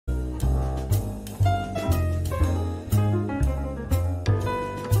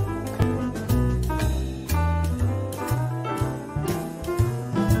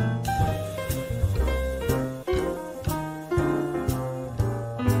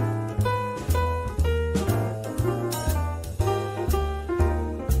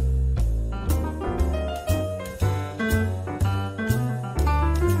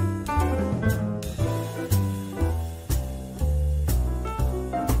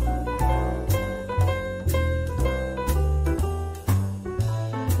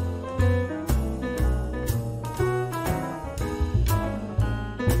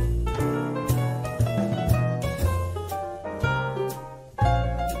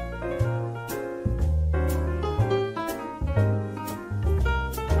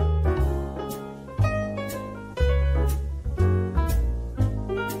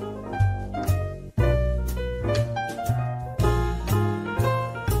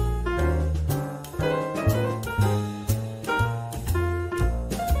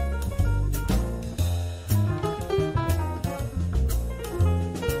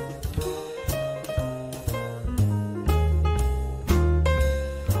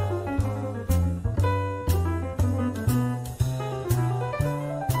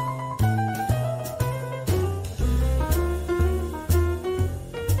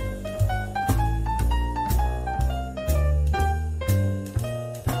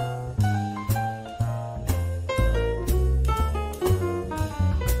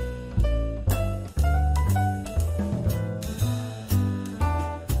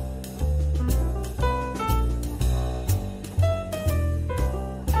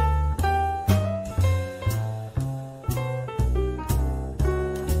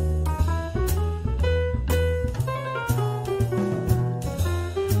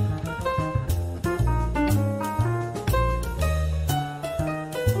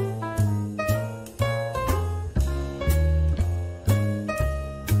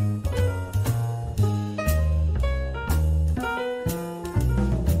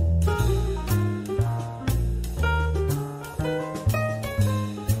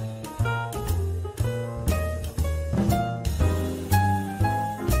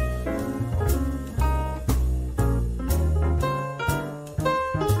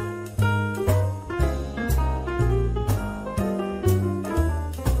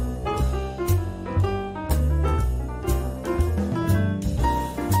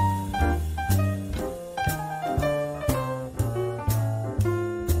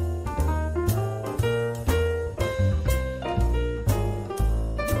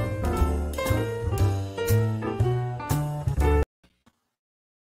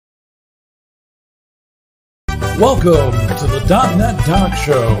Welcome to the .NET Talk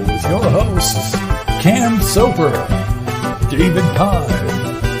Show with your hosts, Cam Soper, David Pye,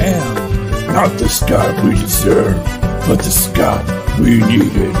 and not the Scott we deserve, but the Scott we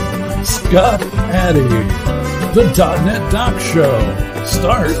needed, Scott Addy. The .NET Talk Show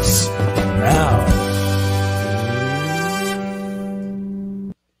starts now.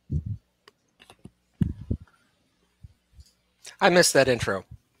 I missed that intro.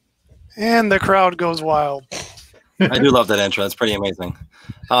 And the crowd goes wild. I do love that intro. That's pretty amazing.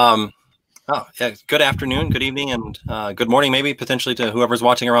 Oh, yeah. Good afternoon, good evening, and good morning, maybe potentially to whoever's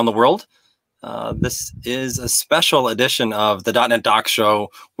watching around the world. This is a special edition of the .NET Doc Show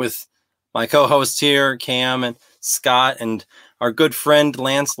with my co-hosts here, Cam and Scott, and our good friend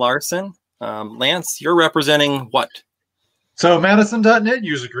Lance Larson. Lance, you're representing what? So MADdotNET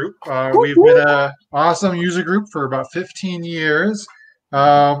user group. We've been an awesome user group for about 15 years.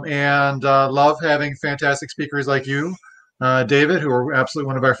 And love having fantastic speakers like you, David, who are absolutely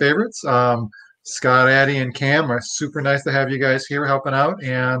one of our favorites. Scott, Addy, and Cam are super nice to have you guys here helping out.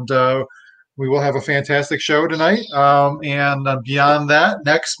 And we will have a fantastic show tonight. And beyond that,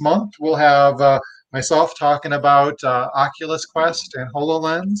 next month, we'll have myself talking about Oculus Quest and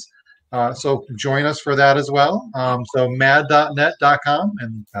HoloLens. So join us for that as well. So MADdotNET.com,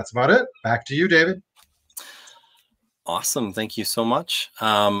 and that's about it. Back to you, David. Awesome. Thank you so much.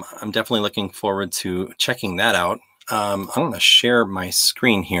 I'm definitely looking forward to checking that out. I'm going to share my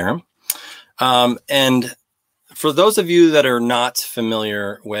screen here. And for those of you that are not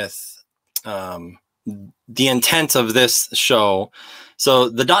familiar with the intent of this show, so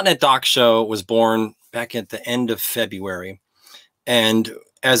the .NET Doc Show was born back at the end of February. And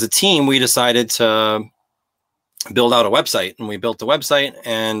as a team, we decided to build out a website, and we built the website,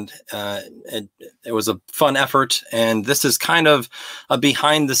 and it was a fun effort. And this is kind of a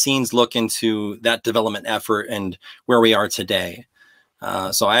behind the scenes look into that development effort and where we are today.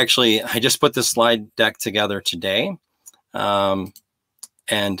 So I just put this slide deck together today. And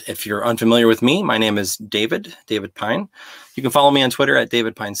if you're unfamiliar with me, my name is David Pine. You can follow me on Twitter at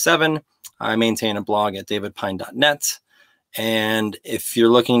DavidPine7. I maintain a blog at davidpine.net. And if you're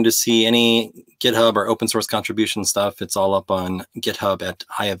looking to see any GitHub or open source contribution stuff, it's all up on GitHub at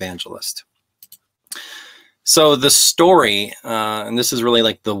iEvangelist. So the story, and this is really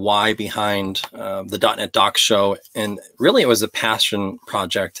like the why behind the .NET Doc Show, and really it was a passion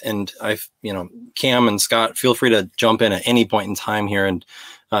project. And Cam and Scott, feel free to jump in at any point in time here and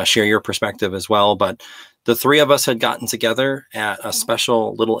share your perspective as well. But the three of us had gotten together at a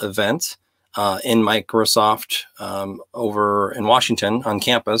special little event in Microsoft over in Washington on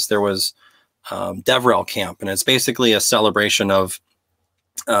campus. There was DevRel Camp, and it's basically a celebration of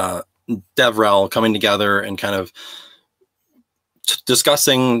DevRel coming together and kind of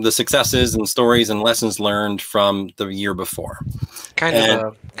discussing the successes and stories and lessons learned from the year before. Kind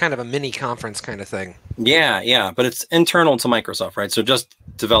of a mini conference kind of thing. Yeah, but it's internal to Microsoft, right? So just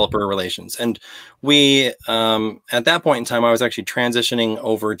developer relations. And we, at that point in time, I was actually transitioning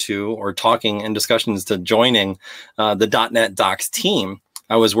over to, or talking in discussions to joining the .NET Docs team.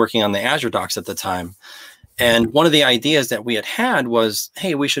 I was working on the Azure Docs at the time. And one of the ideas that we had was,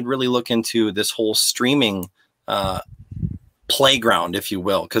 hey, we should really look into this whole streaming playground, if you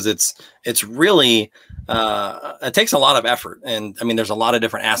will, because it's really, it takes a lot of effort. And I mean, there's a lot of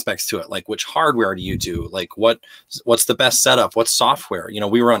different aspects to it. Like, which hardware do you do? Like, what's the best setup? What software? You know,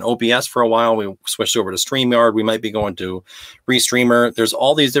 we were on OBS for a while. We switched over to StreamYard. We might be going to Restreamer. There's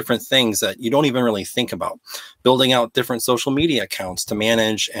all these different things that you don't even really think about. Building out different social media accounts to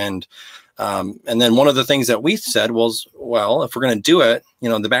manage. And then one of the things that we said was, well, if we're going to do it,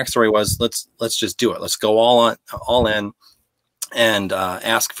 the backstory was, let's just do it. Let's go all in. And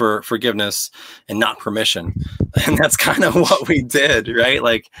ask for forgiveness and not permission. And that's kind of what we did, right?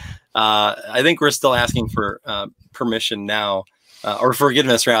 Like, I think we're still asking for permission now, or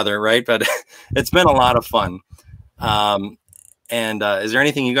forgiveness rather, right? But it's been a lot of fun. Is there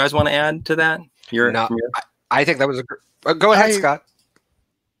anything you guys want to add to that? I think that was go ahead, Scott.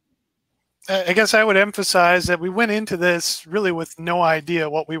 I guess I would emphasize that we went into this really with no idea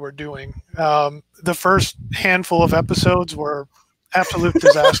what we were doing. The first handful of episodes were absolute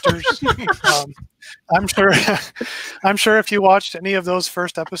disasters. I'm sure if you watched any of those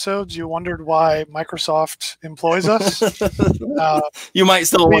first episodes, you wondered why Microsoft employs us. You might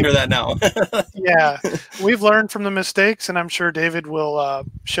still wonder that now. Yeah, we've learned from the mistakes, and I'm sure David will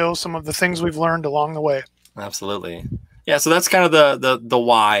show some of the things we've learned along the way. Absolutely. Yeah, so that's kind of the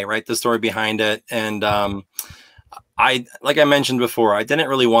why, right? The story behind it. And like I mentioned before, I didn't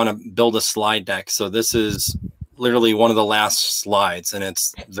really want to build a slide deck. So this is literally one of the last slides, and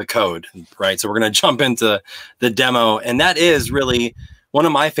it's the code, right? So we're going to jump into the demo, and that is really one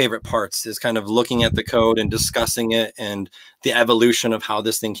of my favorite parts, is kind of looking at the code and discussing it and the evolution of how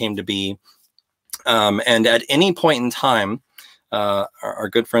this thing came to be. And at any point in time, our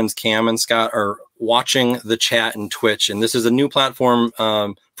good friends Cam and Scott are watching the chat and Twitch, and this is a new platform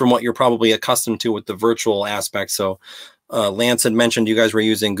from what you're probably accustomed to with the virtual aspect. So Lance had mentioned you guys were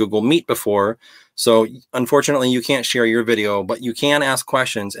using Google Meet before. So unfortunately, you can't share your video, but you can ask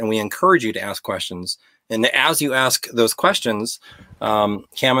questions, and we encourage you to ask questions. And as you ask those questions,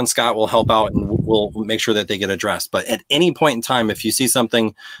 Cam and Scott will help out, and we'll make sure that they get addressed. But at any point in time, if you see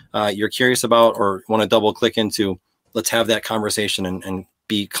something you're curious about or want to double click into, let's have that conversation and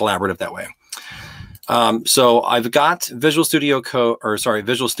be collaborative that way. So I've got Visual Studio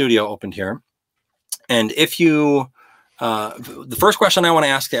opened here. And if you, the first question I want to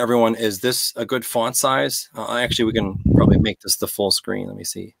ask to everyone is this a good font size? Actually, we can probably make this the full screen. Let me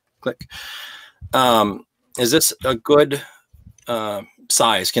see. Click. Is this a good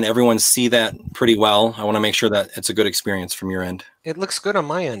size? Can everyone see that pretty well? I want to make sure that it's a good experience from your end. It looks good on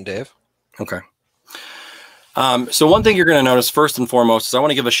my end, Dave. Okay. So one thing you're going to notice first and foremost is I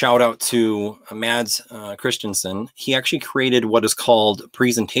want to give a shout out to Mads Christensen. He actually created what is called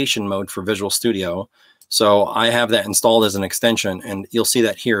presentation mode for Visual Studio. So I have that installed as an extension, and you'll see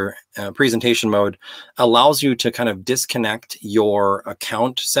that here. Presentation mode allows you to kind of disconnect your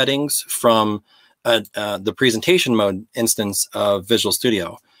account settings from the presentation mode instance of Visual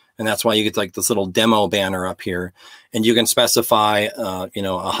Studio. And that's why you get like this little demo banner up here, and you can specify, you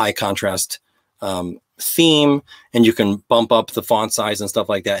know, a high contrast theme, and you can bump up the font size and stuff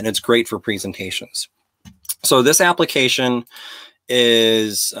like that. And it's great for presentations. So this application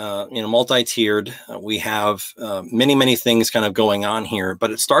is, you know, multi-tiered. We have many things kind of going on here, but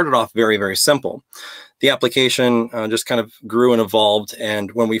it started off very, very simple. The application just kind of grew and evolved.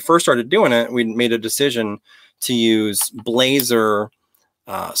 And when we first started doing it, we made a decision to use Blazor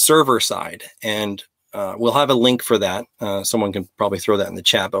server side. And we'll have a link for that. Someone can probably throw that in the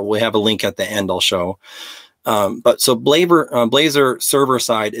chat, but we'll have a link at the end I'll show. But so Blazor server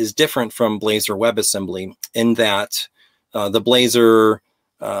side is different from Blazor WebAssembly in that the Blazor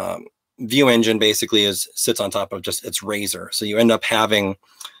view engine basically sits on top of just its Razor. So you end up having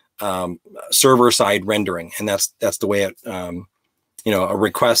server side rendering, and that's the way it, you know, a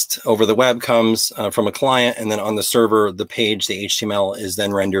request over the web comes from a client, and then on the server, the page, the HTML is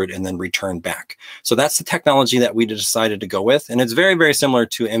then rendered and then returned back. So that's the technology that we decided to go with. And it's very, very similar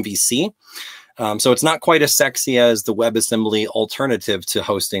to MVC. So it's not quite as sexy as the WebAssembly alternative to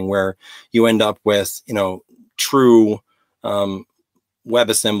hosting, where you end up with, you know, true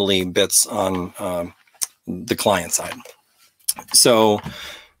WebAssembly bits on the client side. So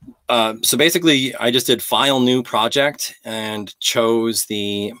basically, I just did File, New Project, and chose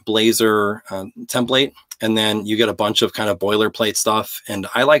the Blazor template. And then you get a bunch of kind of boilerplate stuff. And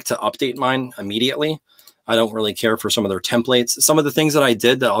I like to update mine immediately. I don't really care for some of their templates. Some of the things that I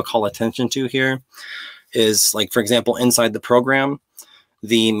did that I'll call attention to here is, like, for example, inside the program,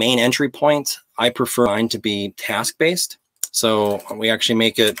 the main entry point, I prefer mine to be task-based. So we actually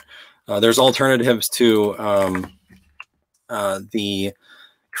make it, there's alternatives to the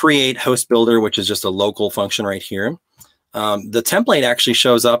create host builder, which is just a local function right here. The template actually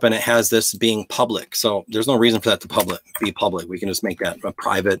shows up and it has this being public. So there's no reason for that to be public. We can just make that a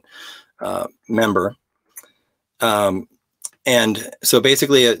private member. And so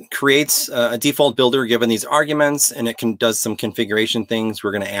basically it creates a default builder given these arguments, and it does some configuration things.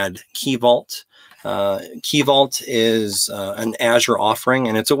 We're going to add Key Vault. Key Vault is an Azure offering,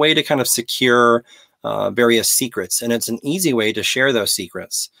 and it's a way to kind of secure various secrets, and it's an easy way to share those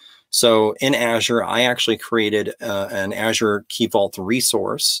secrets. So in Azure, I actually created an Azure Key Vault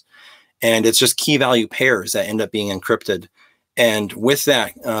resource, and it's just key value pairs that end up being encrypted. And with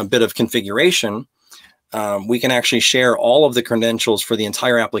that bit of configuration, we can actually share all of the credentials for the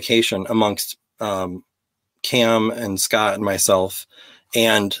entire application amongst Cam and Scott and myself,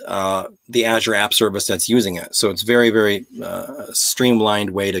 and the Azure App Service that's using it. So it's very, very streamlined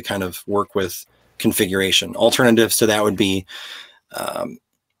way to kind of work with configuration. Alternatives to that would be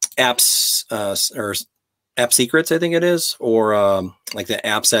apps or app secrets, I think it is, or like the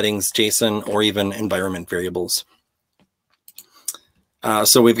app settings, JSON, or even environment variables.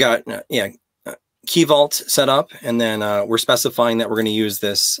 So we've got, Key Vault set up, and then we're specifying that we're going to use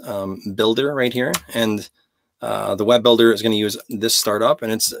this builder right here, and the web builder is going to use this startup,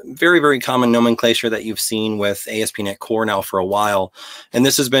 and it's very, very common nomenclature that you've seen with ASP.NET Core now for a while. And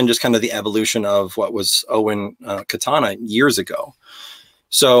this has been just kind of the evolution of what was Owen Katana years ago.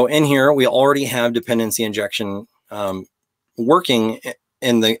 So in here, we already have dependency injection working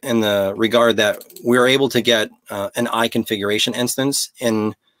in the regard that we're able to get an I configuration instance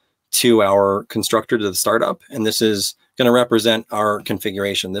into our constructor to the startup, and this is going to represent our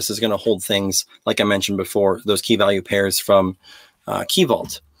configuration. This is going to hold things like I mentioned before, those key value pairs from Key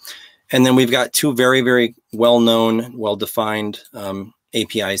Vault. And then we've got two very, very well-known, well-defined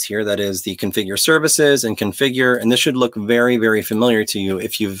APIs here. That is the configure services and configure. And this should look very, very familiar to you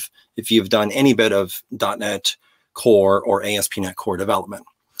if you've done any bit of .NET Core or ASP.NET Core development.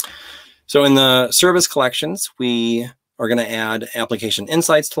 So in the service collections, we are going to add application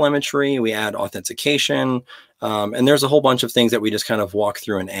insights telemetry. We add authentication. And there's a whole bunch of things that we just kind of walk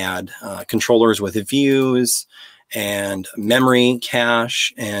through and add. Controllers with views, and memory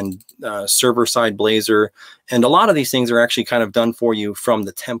cache, and server-side Blazor. And a lot of these things are actually kind of done for you from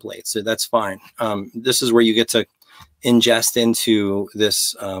the template, so that's fine. This is where you get to ingest into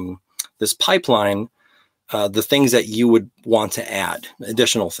this, this pipeline the things that you would want to add,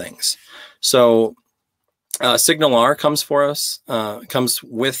 additional things. So SignalR comes for us, comes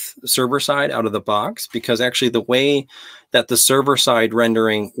with server-side out of the box, because actually the way that the server-side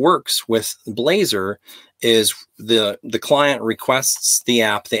rendering works with Blazor is the client requests the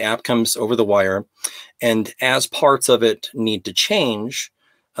app comes over the wire, and as parts of it need to change,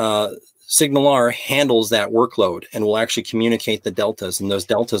 SignalR handles that workload and will actually communicate the deltas, and those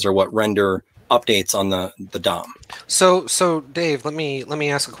deltas are what render updates on the DOM. So Dave, let me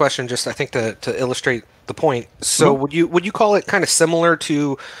ask a question, just I think to illustrate the point. So would you call it kind of similar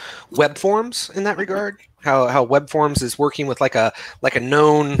to web forms in that regard? How web forms is working with like a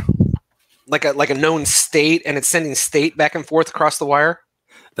known state, and it's sending state back and forth across the wire?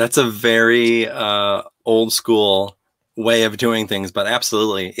 That's a very old school way of doing things, but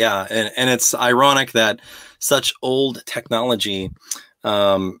absolutely, yeah. And it's ironic that such old technology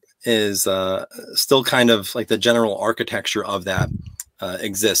is still kind of like the general architecture of that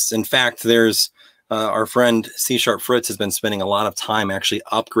exists. In fact, there's our friend C# Fritz has been spending a lot of time actually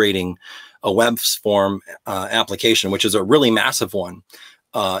upgrading a web form application, which is a really massive one,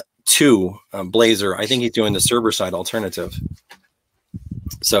 to Blazor. I think he's doing the server-side alternative.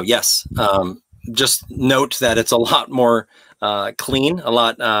 So yes, just note that it's a lot more clean, a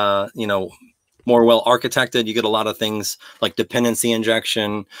lot more well architected. You get a lot of things like dependency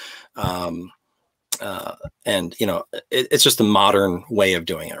injection, and it's just a modern way of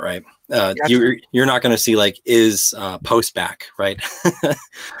doing it, right? Gotcha. You're not going to see like is post back, right?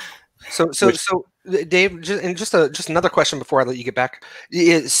 So Dave, just another question before I let you get back.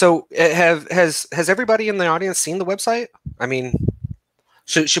 So has everybody in the audience seen the website? I mean,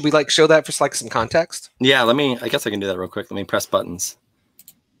 should we like show that for like some context? Yeah, I guess I can do that real quick. Let me press buttons.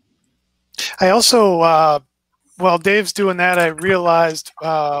 I also, while Dave's doing that, I realized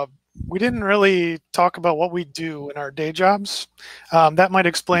we didn't really talk about what we do in our day jobs. That might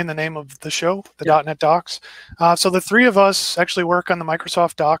explain the name of the show, the .NET Docs. So the three of us actually work on the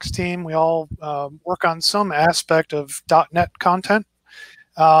Microsoft Docs team. We all work on some aspect of .NET content.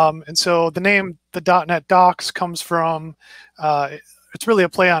 And so the name, the .NET Docs, comes from, it's really a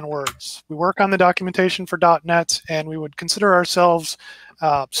play on words. We work on the documentation for .NET, and we would consider ourselves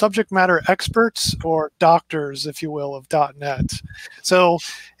subject matter experts, or doctors, if you will, of .NET. So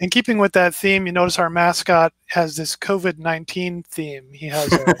in keeping with that theme, you notice our mascot has this COVID-19 theme. He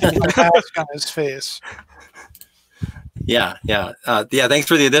has a mask on his face. Yeah. Thanks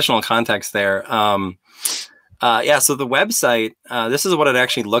for the additional context there. Yeah, so the website, this is what it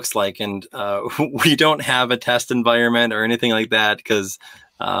actually looks like. And we don't have a test environment or anything like that, because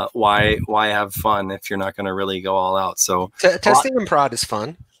why have fun if you're not going to really go all out? So testing in prod is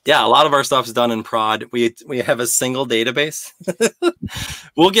fun. Yeah, a lot of our stuff is done in prod. We have a single database.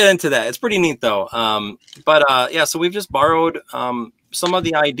 We'll get into that. It's pretty neat though. Yeah, so we've just borrowed some of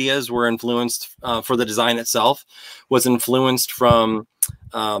the ideas were influenced for the design itself was influenced from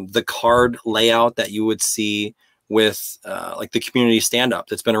the card layout that you would see with like the community stand-up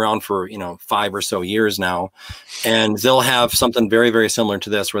that's been around for 5 or so years now, and they'll have something very, very similar to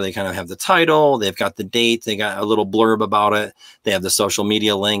this, where they kind of have the title, they've got the date, they got a little blurb about it, they have the social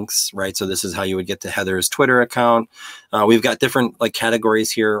media links, right? So this is how you would get to Heather's Twitter account. We've got different like categories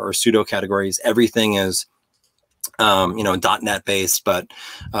here, or pseudo categories. Everything is .NET based, but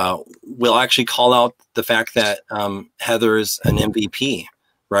we'll actually call out the fact that Heather's an MVP,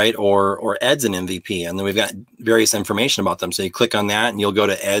 right? Or Ed's an MVP. And then we've got various information about them. So you click on that and you'll go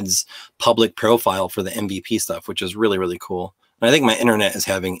to Ed's public profile for the MVP stuff, which is really, really cool. And I think my internet is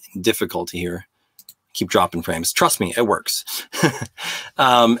having difficulty here. Keep dropping frames. Trust me, it works.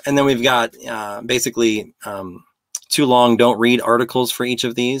 And then we've got basically too long, don't read articles for each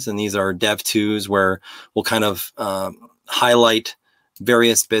of these. And these are Dev 2s where we'll kind of highlight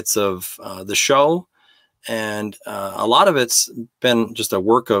various bits of the show. And a lot of it's been just a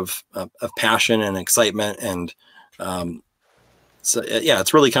work of passion and excitement. And so, yeah,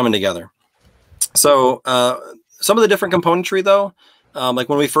 it's really coming together. So some of the different componentry, though, like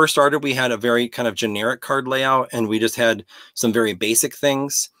when we first started, we had a very kind of generic card layout, and we just had some very basic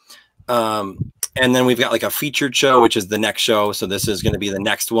things. And then we've got like a featured show, which is the next show. So this is going to be the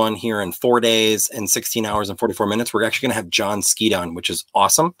next one here in 4 days and 16 hours and 44 minutes. We're actually going to have John Skeet on, which is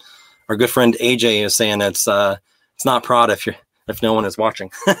awesome. Our good friend AJ is saying it's not prod if no one is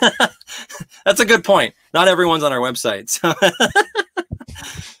watching. That's a good point. Not everyone's on our website. So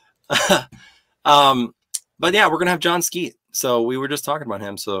but yeah, we're going to have John Skeet. So we were just talking about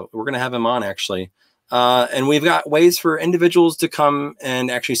him. So we're going to have him on actually. And we've got ways for individuals to come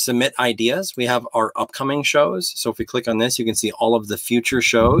and actually submit ideas. We have our upcoming shows. So if we click on this, you can see all of the future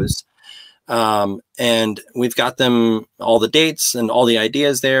shows. And we've got them, all the dates and all the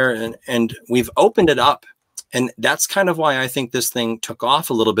ideas there. And we've opened it up. And that's kind of why I think this thing took off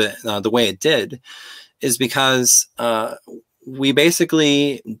a little bit the way it did, is because we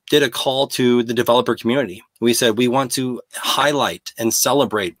basically did a call to the developer community. We said, we want to highlight and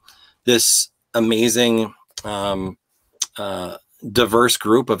celebrate this amazing, diverse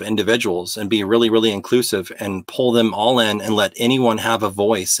group of individuals and be really, really inclusive and pull them all in and let anyone have a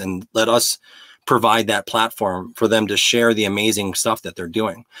voice and let us provide that platform for them to share the amazing stuff that they're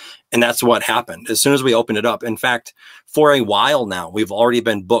doing. And that's what happened as soon as we opened it up. In fact, for a while now, we've already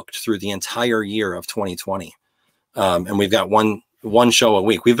been booked through the entire year of 2020. And we've got one show a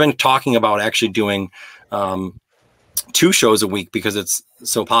week. We've been talking about actually doing 2 shows a week because it's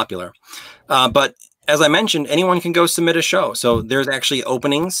so popular. But as I mentioned, anyone can go submit a show. So there's actually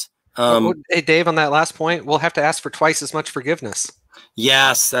openings. Hey, Dave, on that last point, we'll have to ask for twice as much forgiveness.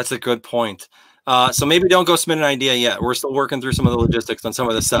 Yes, that's a good point. So maybe don't go submit an idea yet. We're still working through some of the logistics on some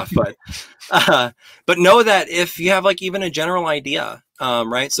of the stuff, but know that if you have like even a general idea,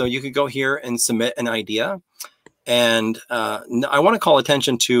 right? So you could go here and submit an idea. And I want to call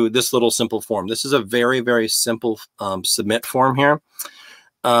attention to this little simple form. This is a very, very simple submit form here.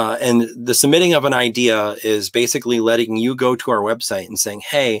 And the submitting of an idea is basically letting you go to our website and saying,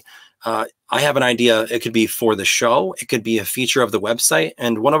 hey, I have an idea. It could be for the show. It could be a feature of the website.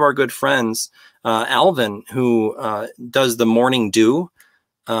 And one of our good friends, Alvin, who does the Morning Dew,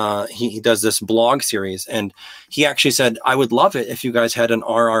 he does this blog series. And he actually said, I would love it if you guys had an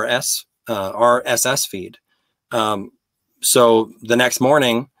RSS feed. So the next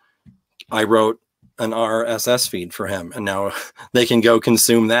morning, I wrote an RSS feed for him, and now they can go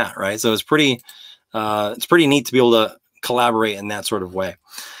consume that, right? So it's pretty neat to be able to collaborate in that sort of way.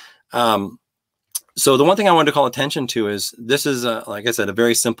 So the one thing I wanted to call attention to is this is, like I said, a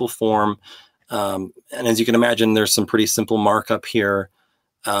very simple form. And as you can imagine, there's some pretty simple markup here.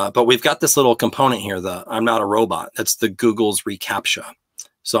 But we've got this little component here, the I'm not a robot. That's the Google's reCAPTCHA.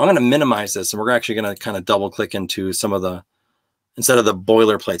 So I'm going to minimize this, and we're actually going to kind of double click into some of the, instead of the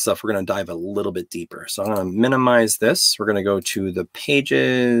boilerplate stuff, we're going to dive a little bit deeper. So I'm going to minimize this. We're going to go to the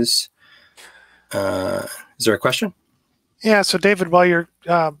pages. Is there a question? Yeah. So David, while you're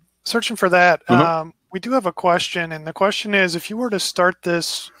searching for that, we do have a question. And the question is, if you were to start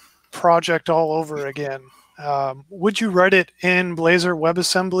this project all over again, would you write it in Blazor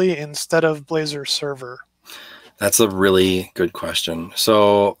WebAssembly instead of Blazor Server? That's a really good question.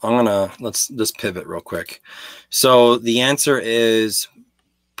 So let's just pivot real quick. So the answer is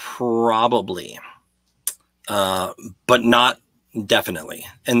probably, but not definitely.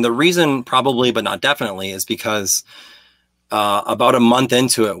 And the reason probably, but not definitely is because about a month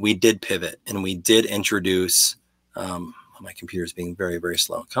into it, we did pivot and we did introduce, my computer's being very, very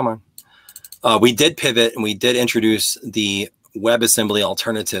slow. Come on. We did pivot and we did introduce the WebAssembly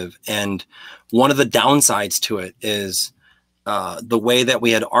alternative. And one of the downsides to it is the way that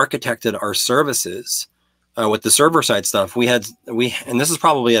we had architected our services with the server side stuff. And this is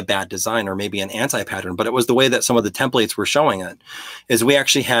probably a bad design or maybe an anti-pattern, but it was the way that some of the templates were showing it, is we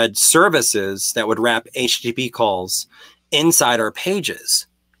actually had services that would wrap HTTP calls inside our pages,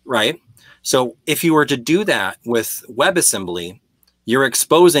 right? So if you were to do that with WebAssembly, you're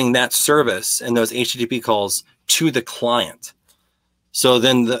exposing that service and those HTTP calls to the client. So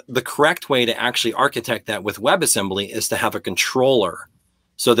then the correct way to actually architect that with WebAssembly is to have a controller.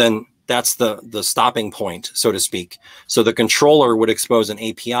 So then that's the stopping point, so to speak. So the controller would expose an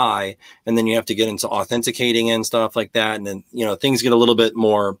API, and then you have to get into authenticating and stuff like that. And then, things get a little bit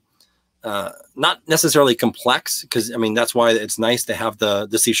more not necessarily complex, because I mean, that's why it's nice to have the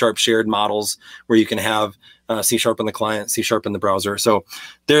C# shared models where you can have C# in the client, C# in the browser. So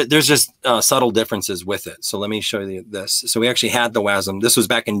there's just subtle differences with it. So let me show you this. So we actually had the WASM. This was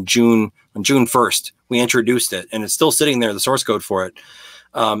back in June, on June 1st. We introduced it, and it's still sitting there, the source code for it.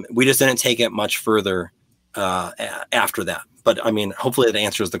 We just didn't take it much further after that. But I mean, hopefully it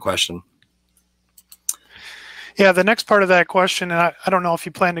answers the question. Yeah, the next part of that question, and I don't know if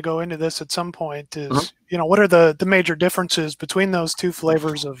you plan to go into this at some point, is you know, what are the major differences between those two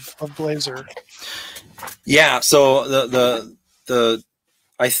flavors of Blazor? Yeah, so the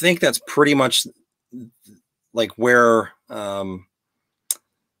I think that's pretty much like where those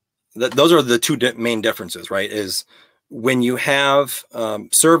are the two main differences, right? Is when you have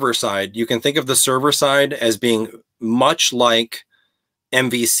server side, you can think of the server side as being much like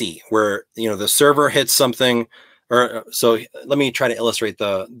MVC, where the server hits something. Or so let me try to illustrate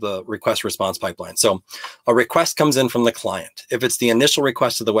the request response pipeline. So a request comes in from the client. If it's the initial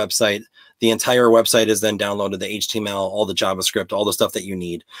request to the website, the entire website is then downloaded, the HTML, all the JavaScript, all the stuff that you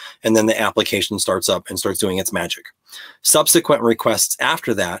need. And then the application starts up and starts doing its magic. Subsequent requests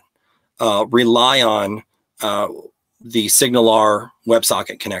after that rely on the SignalR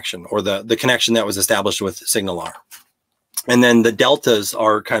WebSocket connection, or the connection that was established with SignalR. And then the deltas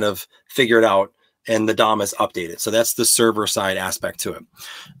are kind of figured out, and the DOM is updated. So that's the server side aspect to it.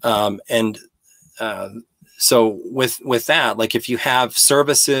 So with that, like if you have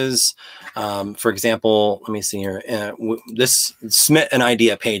services, for example, let me see here, this submit an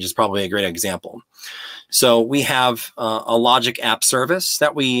idea page is probably a great example. So we have a logic app service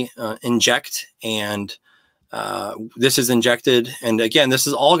that we inject, and this is injected. And again, this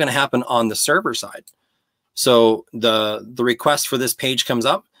is all going to happen on the server side. So the request for this page comes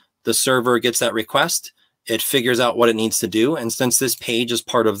up, the server gets that request, it figures out what it needs to do. And since this page is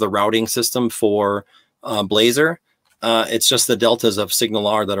part of the routing system for Blazor, it's just the deltas of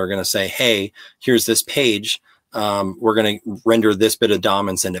SignalR that are going to say, hey, here's this page. We're going to render this bit of DOM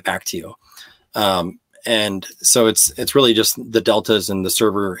and send it back to you. And so it's really just the deltas and the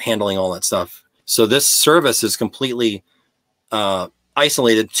server handling all that stuff. So this service is completely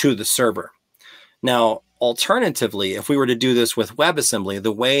isolated to the server. Now, alternatively, if we were to do this with WebAssembly,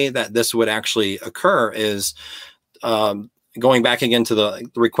 the way that this would actually occur is going back again to the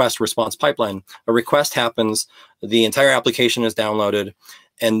request response pipeline. A request happens, the entire application is downloaded,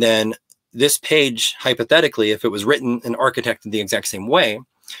 and then this page, hypothetically, if it was written and architected the exact same way,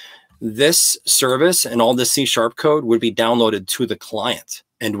 this service and all this C# code would be downloaded to the client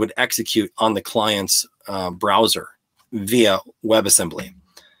and would execute on the client's browser via WebAssembly.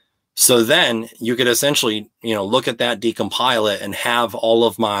 So then you could essentially, look at that, decompile it, and have all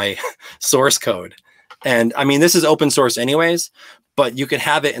of my source code. And I mean, this is open source anyways, but you could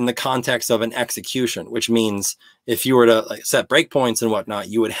have it in the context of an execution, which means if you were to set breakpoints and whatnot,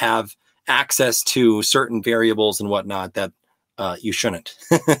 you would have access to certain variables and whatnot that you shouldn't.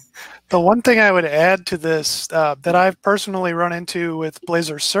 The one thing I would add to this that I've personally run into with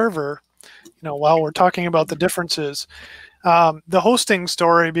Blazor Server, while we're talking about the differences, the hosting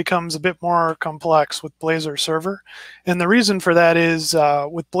story becomes a bit more complex with Blazor Server. And the reason for that is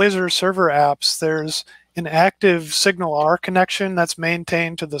with Blazor Server apps, there's an active SignalR connection that's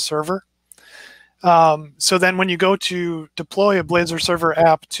maintained to the server. So then when you go to deploy a Blazor Server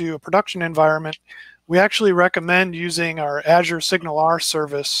app to a production environment, we actually recommend using our Azure SignalR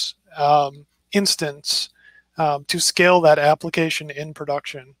service instance to scale that application in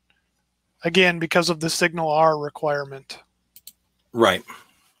production. Again, because of the SignalR requirement. Right.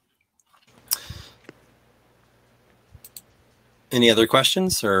 Any other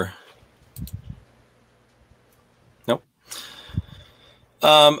questions or? Nope.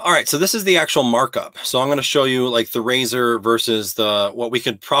 All right, so this is the actual markup. So I'm going to show you like the razor versus what we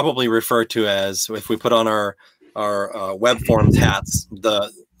could probably refer to as, if we put on our web forms hats,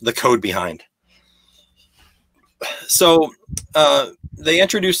 the code behind. So they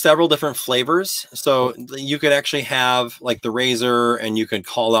introduced several different flavors. So you could actually have like the razor, and you could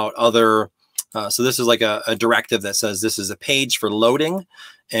call out other. So this is like a directive that says this is a page for loading,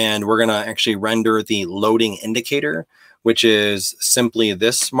 and we're going to actually render the loading indicator, which is simply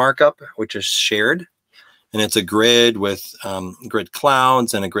this markup, which is shared. And it's a grid with grid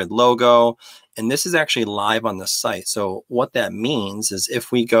clouds and a grid logo. And this is actually live on the site. So what that means is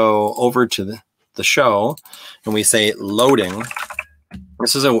if we go over to the show and we say loading,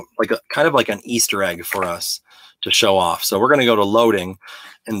 this is kind of like an Easter egg for us to show off. So we're going to go to loading,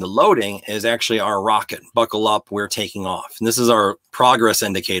 and the loading is actually our rocket. Buckle up, we're taking off. And this is our progress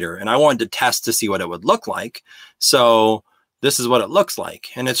indicator. And I wanted to test to see what it would look like. So this is what it looks like.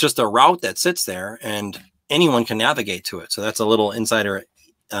 And it's just a route that sits there and anyone can navigate to it. So that's a little insider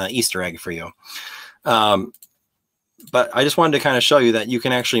Easter egg for you. But I just wanted to kind of show you that you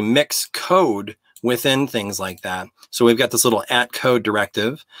can actually mix code within things like that. So we've got this little @code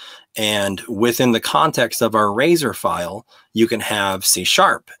directive, and within the context of our Razor file, you can have C#.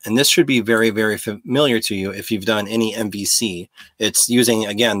 And this should be very, very familiar to you if you've done any MVC. It's using,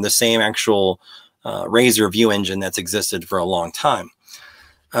 again, the same actual Razor view engine that's existed for a long time.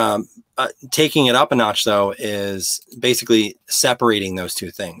 Taking it up a notch, though, is basically separating those two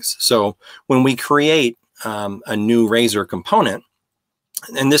things. So when we create a new Razor component,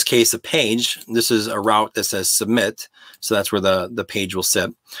 in this case, a page, this is a route that says submit. So that's where the page will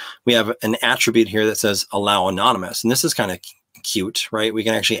sit. We have an attribute here that says allow anonymous. And this is kind of cute, right? We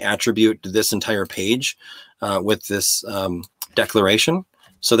can actually attribute this entire page with this declaration.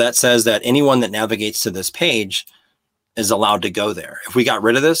 So that says that anyone that navigates to this page is allowed to go there. If we got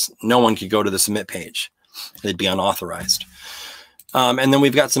rid of this, no one could go to the submit page. They'd be unauthorized. And then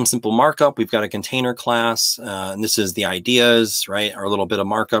we've got some simple markup. We've got a container class, and this is the ideas, right? Our little bit of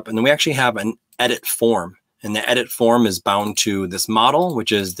markup. And then we actually have an edit form, and the edit form is bound to this model,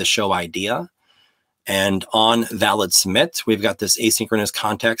 which is the show idea. And on valid submit, we've got this asynchronous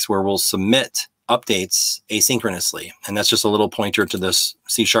context where we'll submit updates asynchronously. And that's just a little pointer to this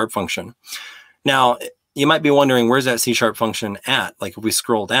C# function. Now, you might be wondering, where's that C# function at? Like if we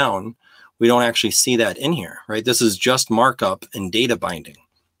scroll down, we don't actually see that in here, right? This is just markup and data binding.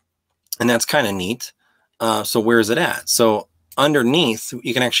 And that's kind of neat. So where is it at? So underneath,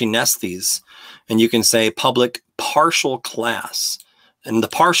 you can actually nest these, and you can say public partial class. And the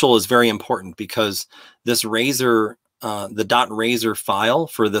partial is very important because this Razor, the .razor file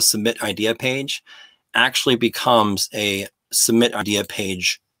for the submit idea page actually becomes a submit idea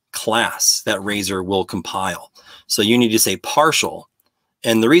page class that Razor will compile. So you need to say partial.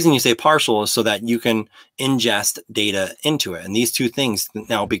 And the reason you say partial is so that you can ingest data into it. And these two things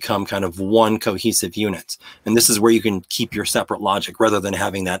now become kind of one cohesive unit. And this is where you can keep your separate logic rather than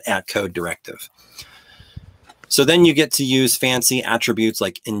having that @code directive. So then you get to use fancy attributes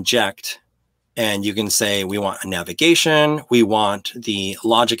like inject. And you can say, we want a navigation. We want the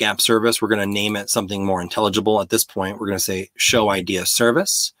logic app service. We're going to name it something more intelligible at this point. We're going to say show idea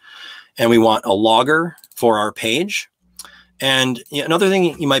service. And we want a logger for our page. And another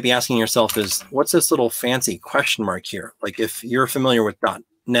thing you might be asking yourself is, what's this little fancy question mark here? Like if you're familiar with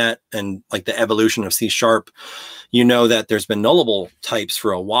 .NET and like the evolution of C#, you know that there's been nullable types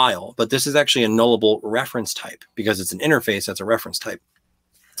for a while, but this is actually a nullable reference type because it's an interface that's a reference type.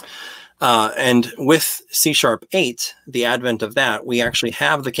 And with C#8, the advent of that, we actually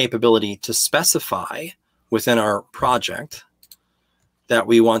have the capability to specify within our project that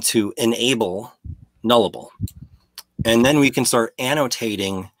we want to enable nullable. And then we can start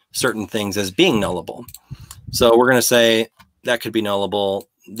annotating certain things as being nullable. So we're going to say that could be nullable,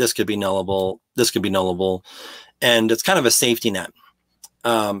 this could be nullable, this could be nullable. And it's kind of a safety net.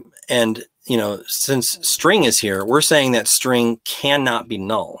 And, you know, since string is here, we're saying that string cannot be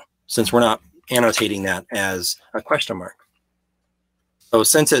null since we're not annotating that as a question mark. So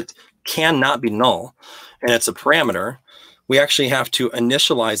since it cannot be null and it's a parameter, we actually have to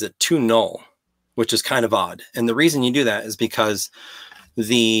initialize it to null, which is kind of odd. And the reason you do that is because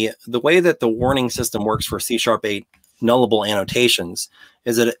the way that the warning system works for C#8 nullable annotations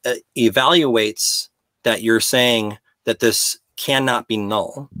is that it evaluates that you're saying that this cannot be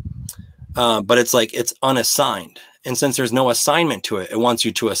null, but it's like it's unassigned. And since there's no assignment to it, it wants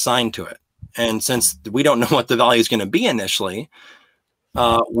you to assign to it. And since we don't know what the value is going to be initially,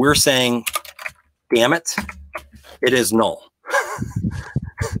 we're saying, damn it, it is null.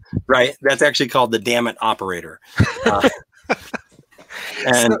 Right? That's actually called the damn it operator.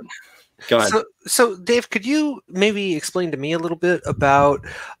 And go ahead. So Dave, could you maybe explain to me a little bit about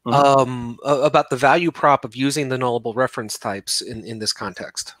about the value prop of using the nullable reference types in this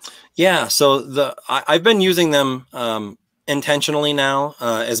context? Yeah, so I've been using them intentionally now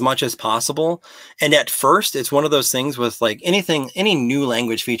as much as possible. And at first, it's one of those things with like any new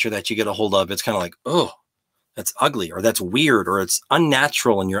language feature that you get a hold of, it's kind of like, oh, that's ugly, or that's weird, or it's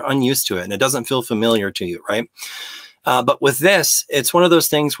unnatural and you're unused to it and it doesn't feel familiar to you, right? But with this, it's one of those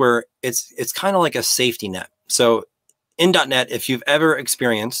things where it's kind of like a safety net. So in .NET, if you've ever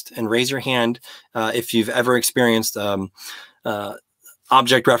experienced, and raise your hand if you've ever experienced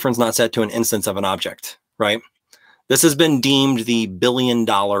object reference not set to an instance of an object, right? This has been deemed the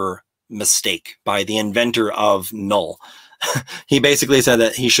billion-dollar mistake by the inventor of null. He basically said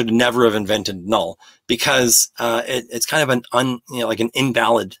that he should never have invented null because it's kind of like an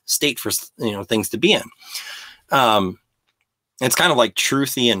invalid state for things to be in. It's kind of like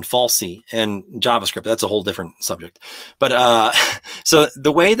truthy and falsy in JavaScript. That's a whole different subject. But so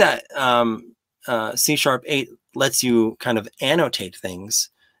the way that C#8 lets you kind of annotate things,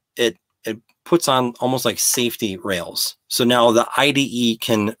 it puts on almost like safety rails. So now the IDE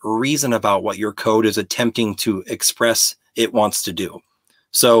can reason about what your code is attempting to express it wants to do.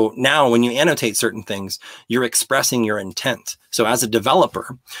 So now when you annotate certain things, you're expressing your intent. So as a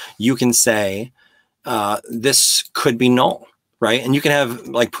developer, you can say, this could be null, right? And you can have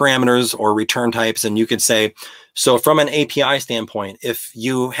like parameters or return types, and you could say, so from an API standpoint, if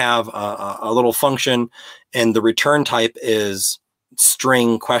you have a little function and the return type is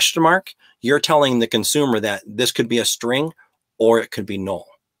string ? You're telling the consumer that this could be a string or it could be null,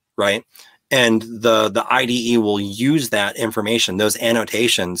 right? And the IDE will use that information, those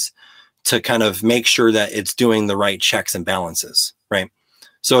annotations, to kind of make sure that it's doing the right checks and balances, right?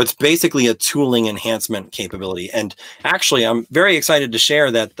 So it's basically a tooling enhancement capability. And actually, I'm very excited to share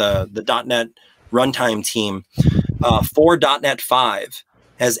that the .NET runtime team for .NET 5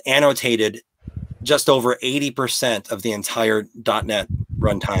 has annotated just over 80% of the entire .NET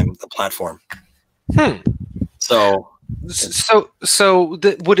runtime, the platform. So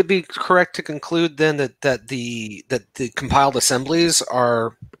would it be correct to conclude then that the compiled assemblies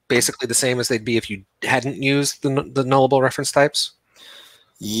are basically the same as they'd be if you hadn't used the nullable reference types?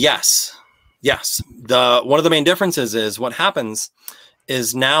 Yes. One of the main differences is what happens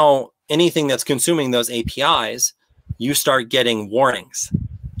is now anything that's consuming those APIs, you start getting warnings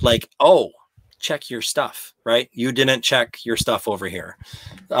like, oh, check your stuff, right? You didn't check your stuff over here,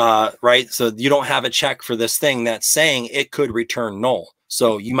 right? So you don't have a check for this thing that's saying it could return null.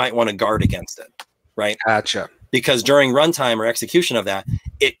 So you might want to guard against it, right? Gotcha. Because during runtime or execution of that,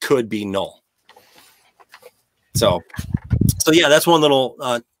 it could be null. So yeah, that's one little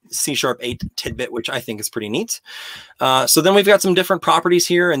C#8 tidbit, which I think is pretty neat. So then we've got some different properties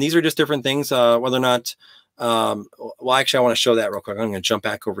here, and these are just different things, whether or not, well, actually, I want to show that real quick. I'm going to jump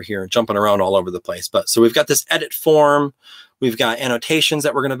back over here, jumping around all over the place. But so we've got this edit form. We've got annotations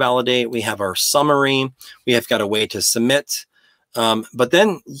that we're going to validate. We have our summary. We have got a way to submit. But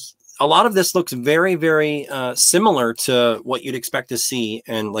then a lot of this looks very, very similar to what you'd expect to see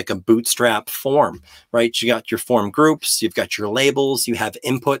in like a Bootstrap form, right? You got your form groups, you've got your labels, you have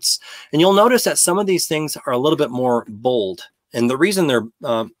inputs, and you'll notice that some of these things are a little bit more bold. And the reason they're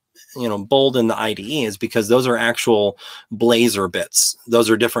bold in the IDE is because those are actual Blazor bits. Those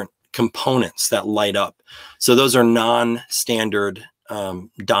are different components that light up. So those are non-standard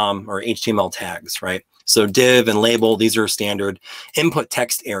DOM or HTML tags, right? So div and label, these are standard. Input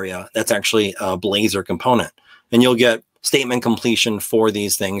text area, that's actually a Blazor component. And you'll get statement completion for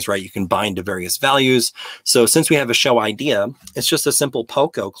these things, right? You can bind to various values. So since we have a show idea, it's just a simple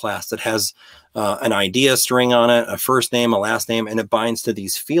POCO class that has an idea string on it, a first name, a last name, and it binds to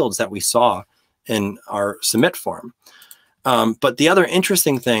these fields that we saw in our submit form. But the other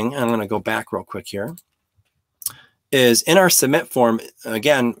interesting thing, and I'm going to go back real quick here, is in our submit form,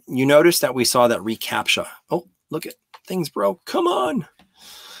 again, you notice that we saw that reCAPTCHA. Oh, look at things broke. Come on.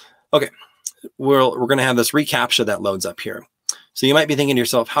 Okay, we're going to have this reCAPTCHA that loads up here. So you might be thinking to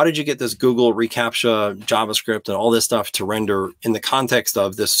yourself, how did you get this Google reCAPTCHA, JavaScript, and all this stuff to render in the context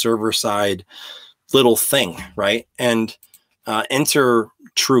of this server-side little thing, right? And enter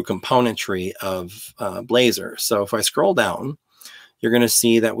true componentry of Blazor. So if I scroll down, you're going to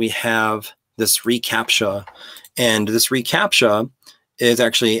see that we have this reCAPTCHA, and this reCAPTCHA is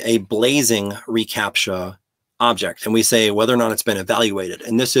actually a blazing reCAPTCHA object. And we say whether or not it's been evaluated.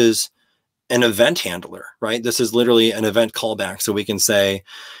 And this is an event handler, right? This is literally an event callback. So we can say,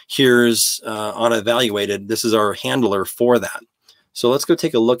 here's on evaluated, this is our handler for that. So let's go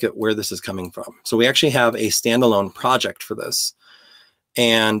take a look at where this is coming from. So we actually have a standalone project for this.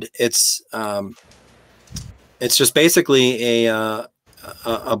 And it's just basically a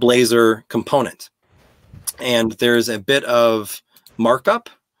Blazor component. And there's a bit of markup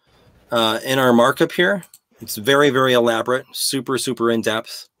in our markup here. It's very, very elaborate, super, super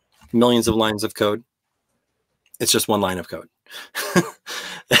in-depth, millions of lines of code. It's just one line of code.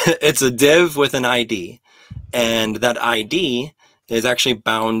 It's a div with an ID. And that ID is actually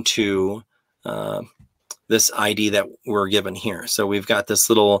bound to this ID that we're given here. So we've got this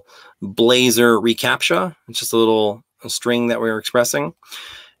little Blazor reCAPTCHA. It's just a string that we're expressing.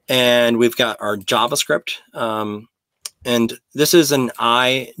 And we've got our JavaScript. And this is an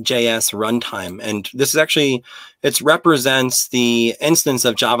IJS runtime. And this is actually, it represents the instance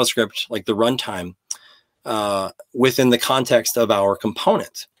of JavaScript, like the runtime, within the context of our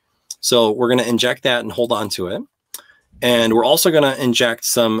component. So we're going to inject that and hold on to it. And we're also going to inject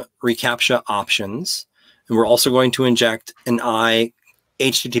some reCAPTCHA options. And we're also going to inject an I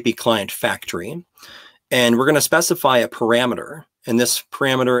HTTP client factory. And we're going to specify a parameter. And this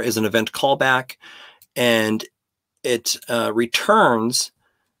parameter is an event callback. And it returns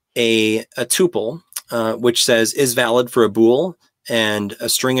a tuple, which says is valid for a bool and a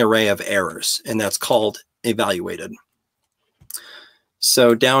string array of errors. And that's called evaluated.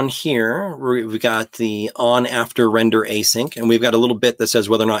 So down here, we've got the on after render async, and we've got a little bit that says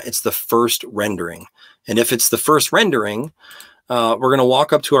whether or not it's the first rendering. And if it's the first rendering, we're going to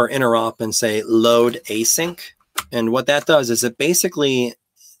walk up to our interop and say load async. And what that does is it basically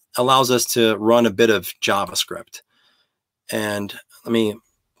allows us to run a bit of JavaScript. And let me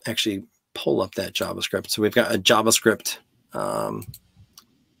actually pull up that JavaScript. So we've got a JavaScript.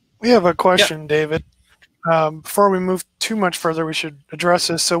 We have a question, David. Before we move too much further, we should address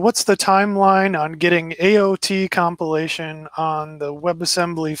this. So what's the timeline on getting AOT compilation on the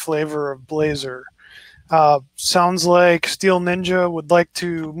WebAssembly flavor of Blazor? Sounds like Steel Ninja would like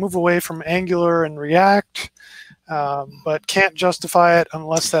to move away from Angular and React, but can't justify it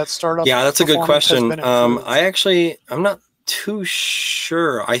unless that startup. Yeah, that's a good question. I'm not too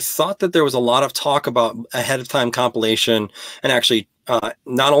sure. I thought that there was a lot of talk about ahead of time compilation and actually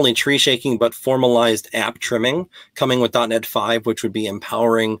not only tree shaking, but formalized app trimming coming with .NET 5, which would be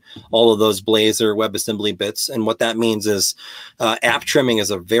empowering all of those Blazor WebAssembly bits. And what that means is app trimming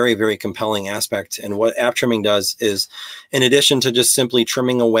is a very, very compelling aspect. And what app trimming does is, in addition to just simply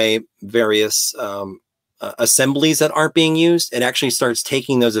trimming away various assemblies that aren't being used, it actually starts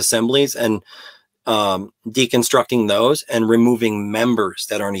taking those assemblies and deconstructing those and removing members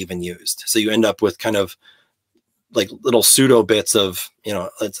that aren't even used. So you end up with kind of like little pseudo bits of,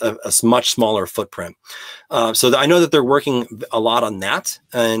 it's a much smaller footprint. So I know that they're working a lot on that.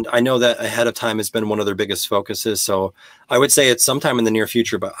 And I know that ahead of time has been one of their biggest focuses. So I would say it's sometime in the near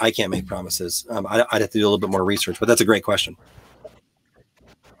future, but I can't make promises. I'd have to do a little bit more research, but that's a great question.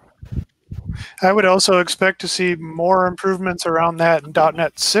 I would also expect to see more improvements around that in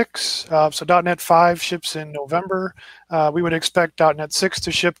 .NET 6. So .NET 5 ships in November. We would expect .NET 6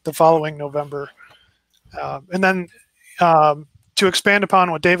 to ship the following November. And then to expand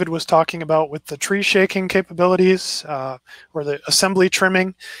upon what David was talking about with the tree shaking capabilities or the assembly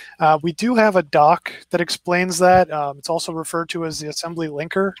trimming, we do have a doc that explains that. It's also referred to as the assembly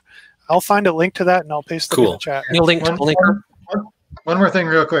linker. I'll find a link to that and I'll paste it in the chat. One more thing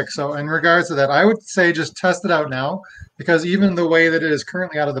real quick. So in regards to that, I would say just test it out now, because even the way that it is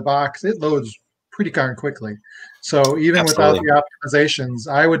currently out of the box, it loads pretty darn quickly. So even without the optimizations,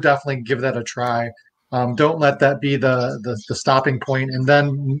 I would definitely give that a try. Don't let that be the stopping point. And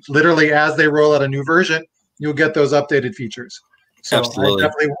then literally as they roll out a new version, you'll get those updated features. So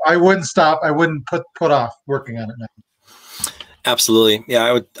I wouldn't stop. I wouldn't put off working on it now. Absolutely.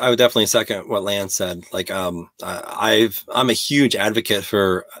 Yeah, I would definitely second what Lance said. Like, I'm a huge advocate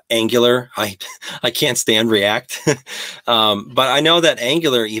for Angular. I can't stand React. But I know that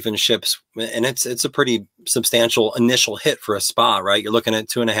Angular even ships, and it's a pretty substantial initial hit for a SPA, right? You're looking at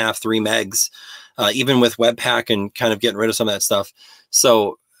 2.5, 3 megs, even with Webpack and kind of getting rid of some of that stuff.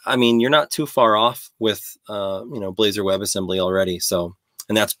 So, I mean, you're not too far off with, Blazor WebAssembly already. So,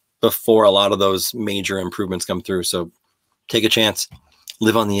 and that's before a lot of those major improvements come through. So take a chance,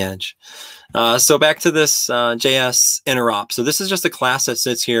 live on the edge. So back to this JS interop. So this is just a class that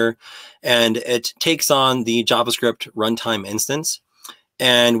sits here and it takes on the JavaScript runtime instance.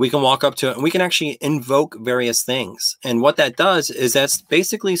 And we can walk up to it and we can actually invoke various things. And what that does is that's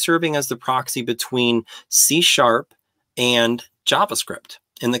basically serving as the proxy between C# and JavaScript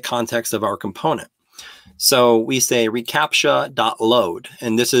in the context of our component. So we say recaptcha.load,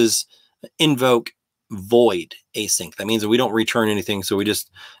 and this is invoke void async. That means that we don't return anything. So we just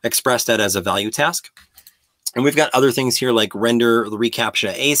express that as a value task. And we've got other things here like render the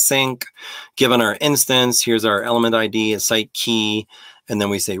reCAPTCHA async, given our instance. Here's our element ID, a site key, and then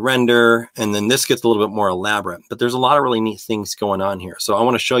we say render. And then this gets a little bit more elaborate, but there's a lot of really neat things going on here. So I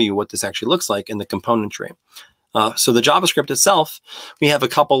want to show you what this actually looks like in the componentry. So the JavaScript itself, we have a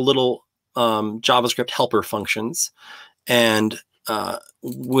couple little JavaScript helper functions, and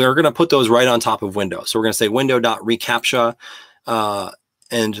we're going to put those right on top of window. So we're going to say window.reCAPTCHA,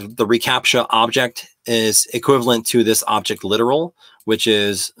 and the reCAPTCHA object is equivalent to this object literal, which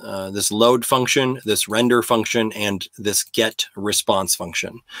is this load function, this render function, and this get response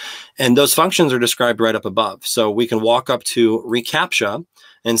function. And those functions are described right up above. So we can walk up to reCAPTCHA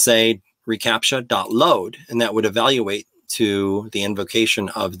and say reCAPTCHA.load, and that would evaluate to the invocation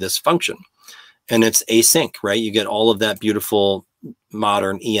of this function. And it's async, right? You get all of that beautiful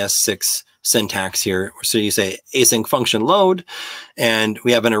modern ES6 syntax here. So you say async function load, and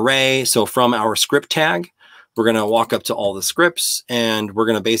we have an array. So from our script tag, We're going to walk up to all the scripts, and we're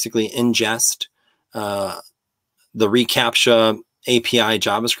going to basically ingest the reCAPTCHA API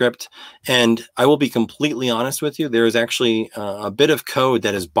JavaScript. And I will be completely honest with you, there is actually a bit of code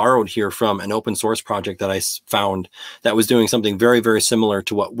that is borrowed here from an open source project that I found that was doing something very, very similar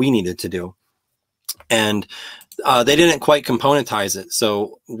to what we needed to do. And they didn't quite componentize it.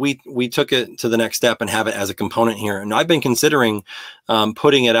 So we took it to the next step and have it as a component here. And I've been considering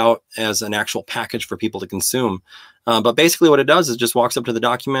putting it out as an actual package for people to consume. But basically what it does is just walks up to the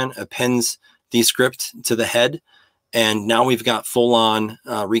document, appends the script to the head, and now we've got full-on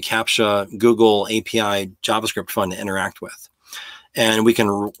reCAPTCHA Google API JavaScript fun to interact with. And we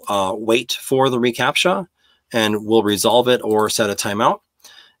can wait for the reCAPTCHA, and we'll resolve it or set a timeout.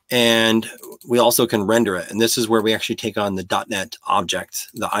 And we also can render it. And this is where we actually take on the .NET object,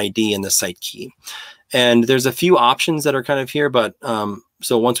 the ID and the site key. And there's a few options that are kind of here, but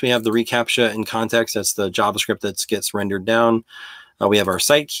so once we have the reCAPTCHA in context, that's the JavaScript that gets rendered down. We have our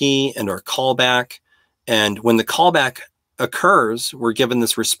site key and our callback. And when the callback occurs, we're given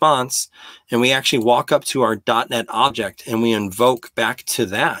this response, and we actually walk up to our .NET object and we invoke back to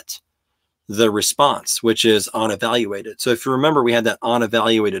that the response, which is onEvaluated. So if you remember, we had that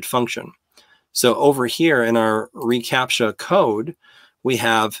onEvaluated function. So over here in our reCAPTCHA code, we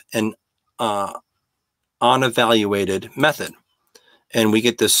have an onEvaluated method, and we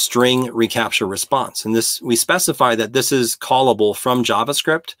get this string reCAPTCHA response. And this, we specify that this is callable from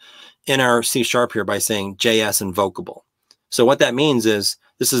JavaScript in our C# here by saying JS invocable. So what that means is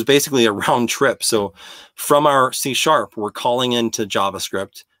this is basically a round trip. So from our C#, we're calling into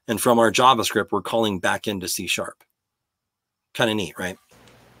JavaScript, and from our JavaScript, we're calling back into C#. Kind of neat, right?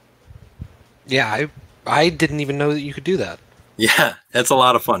 Yeah, I didn't even know that you could do that. Yeah, it's a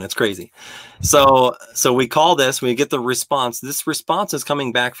lot of fun. It's crazy. So we call this, we get the response. This response is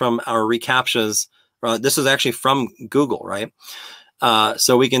coming back from our reCAPTCHAs. This is actually from Google, right?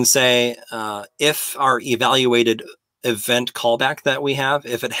 So we can say if our evaluated event callback that we have,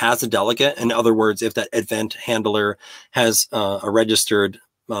 if it has a delegate, in other words, if that event handler has a registered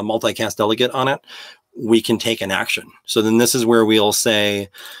multicast delegate on it, we can take an action. So then this is where we'll say,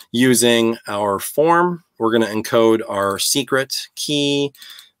 using our form, we're going to encode our secret key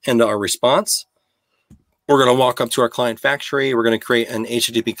and our response. We're going to walk up to our client factory. We're going to create an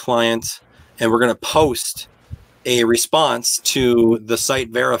HTTP client, and we're going to post a response to the site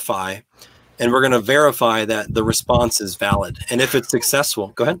verify, and we're going to verify that the response is valid. And if it's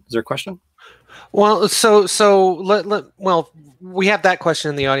successful, go ahead. Is there a question? Well, well, we have that question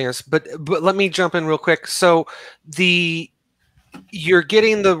in the audience, but let me jump in real quick. So you're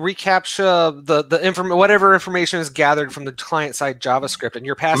getting the reCAPTCHA, whatever information is gathered from the client side JavaScript, and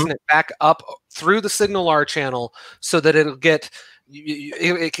you're passing it back up through the SignalR channel so that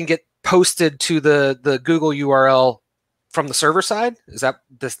it can get posted to the Google URL from the server side. Is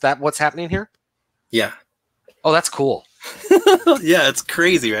that what's happening here? Yeah. Oh, that's cool. Yeah, it's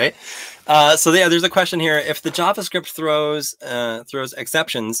crazy, right? So yeah, there's a question here. If the JavaScript throws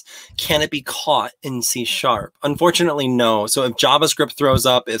exceptions, can it be caught in C#? Unfortunately, no. So if JavaScript throws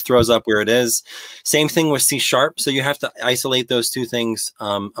up, it throws up where it is. Same thing with C#. So you have to isolate those two things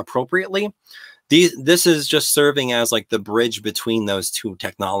appropriately. This is just serving as like the bridge between those two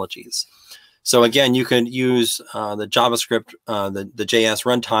technologies. So again, you could use the JavaScript, the JS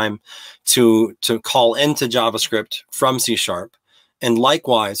runtime to call into JavaScript from C#. And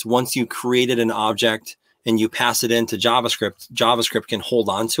likewise, once you created an object and you pass it into JavaScript, JavaScript can hold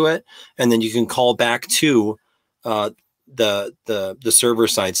on to it, and then you can call back to the server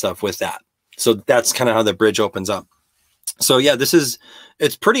side stuff with that. So that's kind of how the bridge opens up. So yeah,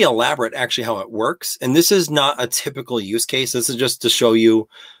 it's pretty elaborate actually how it works. And this is not a typical use case. This is just to show you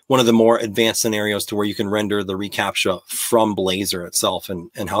one of the more advanced scenarios to where you can render the reCAPTCHA from Blazor itself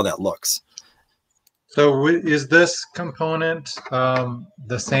and how that looks. So is this component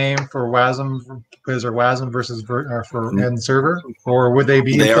the same for WASM, Blazor WASM versus for end server, or would they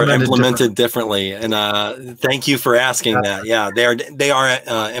be implemented differently? And thank you for asking that. Yeah, they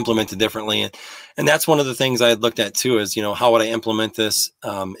are implemented differently, and that's one of the things I had looked at too. Is how would I implement this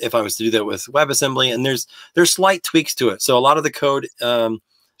if I was to do that with WebAssembly? And there's slight tweaks to it. So a lot of the code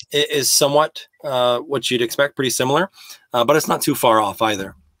is somewhat what you'd expect, pretty similar, but it's not too far off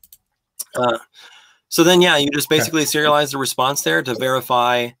either. So then, yeah, you just basically serialize the response there to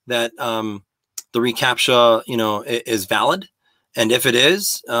verify that the reCAPTCHA, is valid. And if it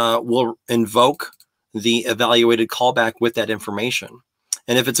is, we'll invoke the evaluated callback with that information.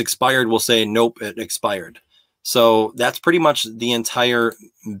 And if it's expired, we'll say, nope, it expired. So that's pretty much the entire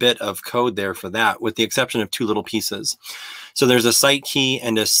bit of code there for that, with the exception of two little pieces. So there's a site key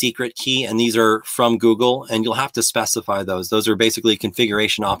and a secret key, and these are from Google, and you'll have to specify those. Those are basically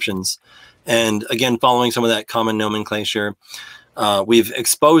configuration options. And again, following some of that common nomenclature, we've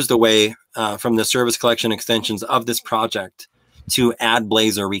exposed a way from the service collection extensions of this project to add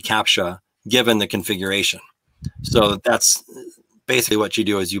Blazor reCAPTCHA given the configuration. So that's basically what you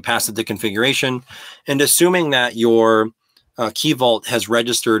do is you pass it the configuration, and assuming that your key vault has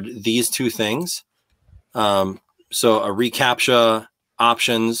registered these two things, so a reCAPTCHA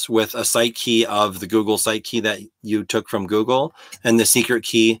options with a site key of the Google site key that you took from Google and the secret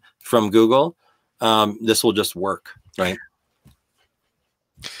key from Google, this will just work, right?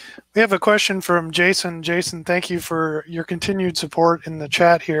 We have a question from Jason. Jason, thank you for your continued support in the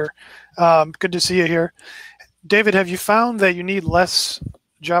chat here. Good to see you here. David, have you found that you need less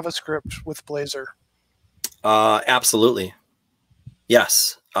JavaScript with Blazor? Absolutely.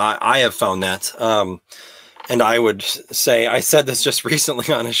 Yes, I have found that. And I would say, I said this just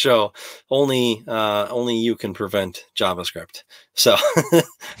recently on a show, only you can prevent JavaScript. So,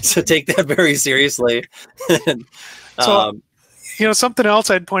 so take that very seriously. So, you know, something else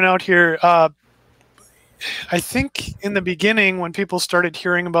I'd point out here, I think in the beginning when people started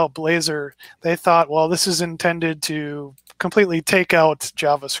hearing about Blazor, they thought, well, this is intended to completely take out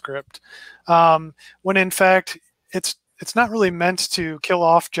JavaScript. When in fact, it's not really meant to kill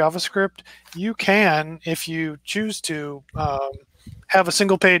off JavaScript. You can, if you choose to, have a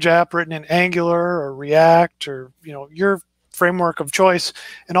single page app written in Angular or React or, you know, your framework of choice,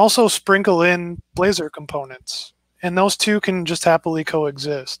 and also sprinkle in Blazor components. And those two can just happily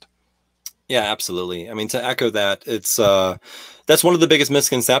coexist. Yeah, absolutely. I mean, to echo that, it's that's one of the biggest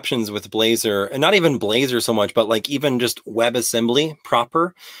misconceptions with Blazor, and not even Blazor so much, but like even just WebAssembly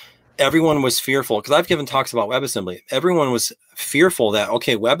proper. Everyone was fearful, because I've given talks about WebAssembly. Everyone was fearful that,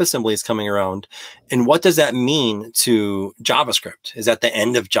 okay, WebAssembly is coming around, and what does that mean to JavaScript? Is that the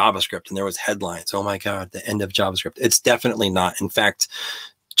end of JavaScript? And there was headlines, oh my God, the end of JavaScript. It's definitely not. In fact,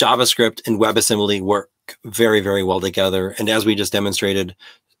 JavaScript and WebAssembly work very, very well together. And as we just demonstrated,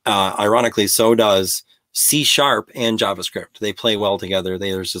 ironically, so does C# and JavaScript. They play well together.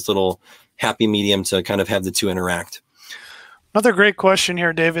 There's this little happy medium to kind of have the two interact. Another great question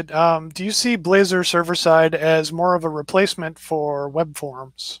here, David. Do you see Blazor server-side as more of a replacement for web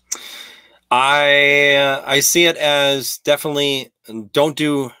forms? I see it as definitely don't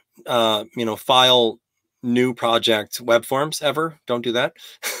do file new project web forms ever. Don't do that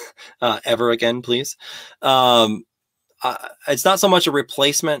ever again, please. It's not so much a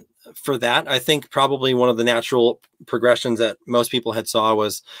replacement for that. I think probably one of the natural progressions that most people had saw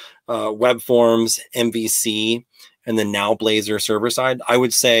was web forms, MVC, and then now Blazor server side. I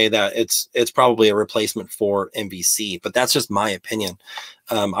would say that it's probably a replacement for MVC, but that's just my opinion.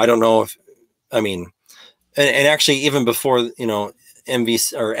 I don't know if, I mean, and actually even before,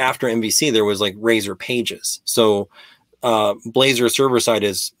 MVC or after MVC, there was like Razor Pages. So Blazor server side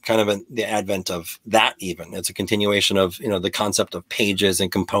is kind of the advent of that. Even it's a continuation of the concept of pages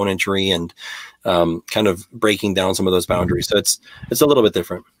and componentry and kind of breaking down some of those boundaries. So it's a little bit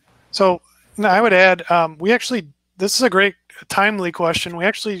different. So I would add, this is a great timely question. We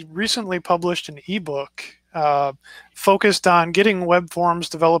actually recently published an ebook focused on getting web forms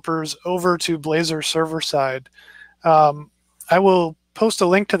developers over to Blazor server side. I will post a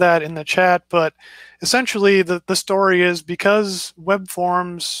link to that in the chat, but essentially the story is because web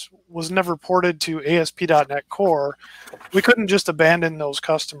forms was never ported to ASP.NET Core, we couldn't just abandon those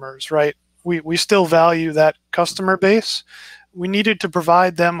customers, right? We still value that customer base. We needed to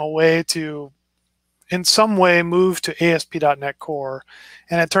provide them a way to, in some way, move to ASP.NET Core.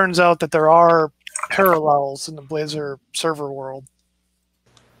 And it turns out that there are parallels in the Blazor server world.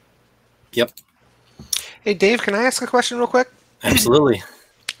 Yep. Hey, Dave, can I ask a question real quick? Absolutely.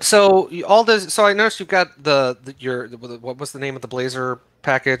 So So I noticed you've got what was the name of the Blazor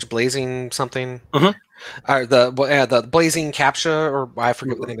package? Blazing something. Mm-hmm. The Blazing CAPTCHA, or I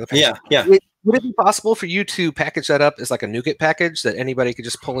forget the name of the package. Yeah. Would it be possible for you to package that up as like a NuGet package that anybody could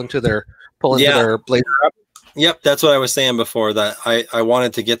just pull into their Blazor app? Yep, that's what I was saying before, that I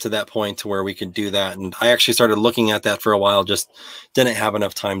wanted to get to that point to where we could do that. And I actually started looking at that for a while, just didn't have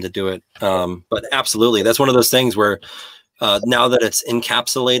enough time to do it. But absolutely, that's one of those things where now that it's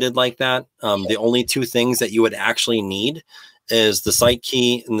encapsulated like that, the only two things that you would actually need is the site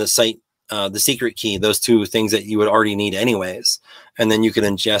key and the secret key, those two things that you would already need anyways. And then you can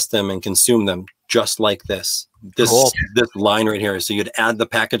ingest them and consume them just like this line right here. So you'd add the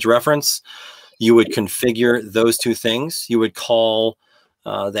package reference. You would configure those two things. You would call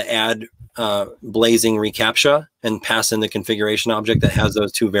the add blazing reCAPTCHA and pass in the configuration object that has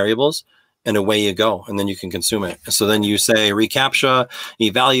those two variables. and away you go, and then you can consume it. So then you say reCAPTCHA,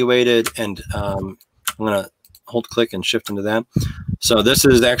 evaluated, and I'm going to hold click and shift into that. So this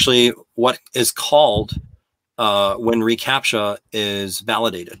is actually what is called when reCAPTCHA is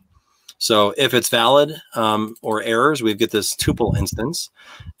validated. So if it's valid or errors, we get this tuple instance,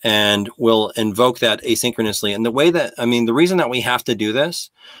 and we'll invoke that asynchronously. And the way that, I mean, the reason that we have to do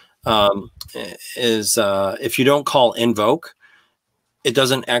this is if you don't call invoke, it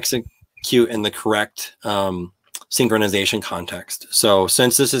doesn't execute in the correct synchronization context. So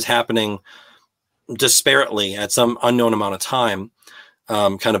since this is happening disparately at some unknown amount of time,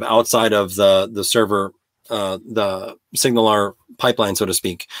 kind of outside of the server, the signaler pipeline, so to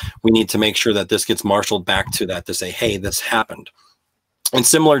speak, we need to make sure that this gets marshaled back to that to say, hey, this happened. And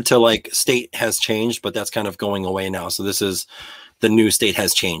similar to like state has changed, but that's kind of going away now. So this is the new state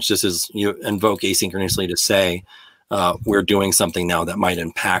has changed. This is, you invoke asynchronously to say we're doing something now that might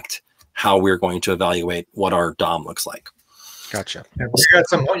impact how we're going to evaluate what our DOM looks like. Gotcha. Yeah,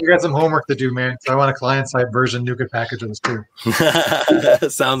 you got some homework to do, man. So I want a client-side version NuGet packages too.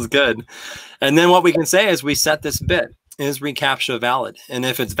 Sounds good. And then what we can say is we set this bit, is reCAPTCHA valid? And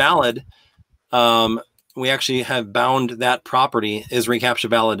if it's valid, we actually have bound that property, is reCAPTCHA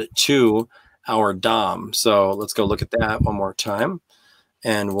valid, to our DOM. So let's go look at that one more time.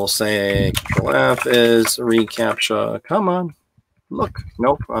 And we'll say F is reCAPTCHA. Come on. Look.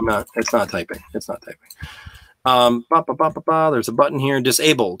 Nope, I'm not. It's not typing. It's not typing. There's a button here,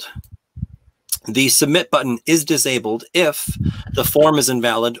 disabled. The submit button is disabled if the form is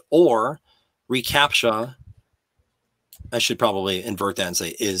invalid or reCAPTCHA. I should probably invert that and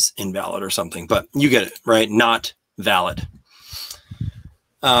say is invalid or something, but you get it, right? Not valid.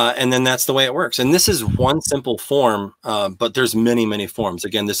 And then that's the way it works. And this is one simple form, but there's many, many forms.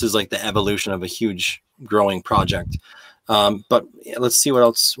 Again, this is like the evolution of a huge growing project. But yeah, let's see what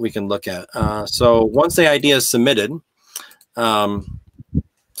else we can look at. So once the idea is submitted, now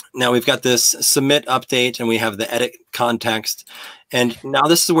we've got this submit update and we have the edit context. And now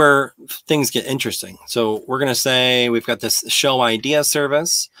this is where things get interesting. So we're going to say we've got this show idea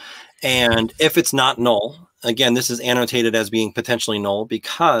service. And if it's not null, again, this is annotated as being potentially null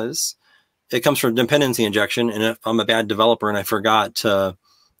because it comes from dependency injection. And if I'm a bad developer and I forgot to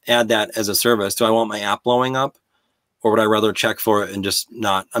add that as a service, do I want my app blowing up? Or would I rather check for it and just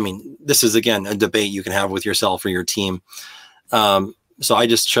not? I mean, this is, again, a debate you can have with yourself or your team. So I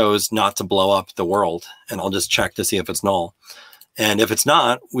just chose not to blow up the world, and I'll just check to see if it's null. And if it's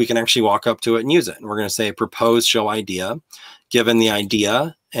not, we can actually walk up to it and use it. And we're going to say propose show idea, given the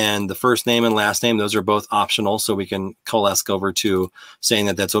idea and the first name and last name. Those are both optional, so we can coalesce over to saying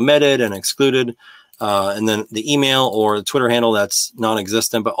that that's omitted and excluded. And then the email or the Twitter handle, that's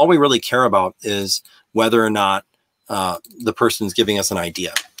non-existent. But all we really care about is whether or not the person's giving us an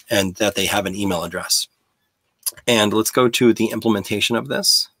idea and that they have an email address. And let's go to the implementation of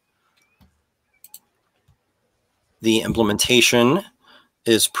this. The implementation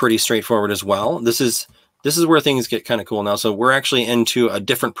is pretty straightforward as well. This is where things get kind of cool now. So we're actually into a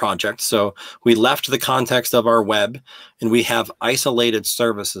different project. So we left the context of our web and we have isolated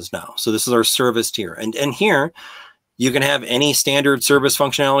services now. So this is our service tier. And here, you can have any standard service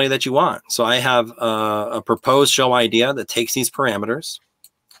functionality that you want. So I have a proposed show idea that takes these parameters.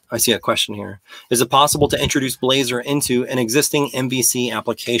 I see a question here. Is it possible to introduce Blazor into an existing MVC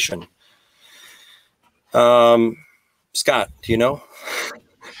application? Scott, do you know?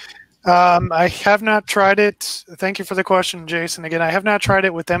 I have not tried it. Thank you for the question, Jason. Again, I have not tried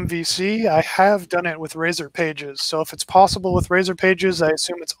it with MVC. I have done it with Razor Pages. So if it's possible with Razor Pages, I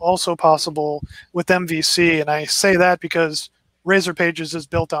assume it's also possible with MVC. And I say that because Razor Pages is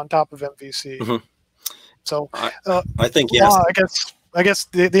built on top of MVC. Mm-hmm. So I think yes. I guess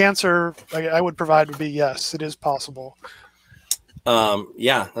the answer I would provide would be yes, it is possible.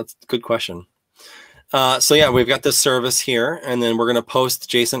 Yeah, that's a good question. So yeah, we've got this service here, and then we're going to post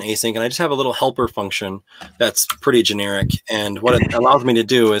JSON async, and I just have a little helper function that's pretty generic. And what it allows me to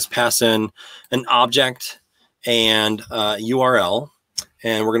do is pass in an object and URL,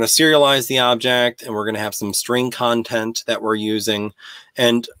 and we're going to serialize the object, and we're going to have some string content that we're using.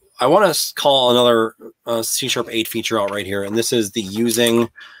 And I want to call another C#8 feature out right here, and this is the using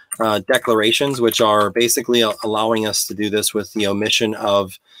declarations, which are basically allowing us to do this with the omission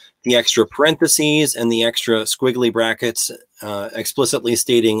of the extra parentheses and the extra squiggly brackets, explicitly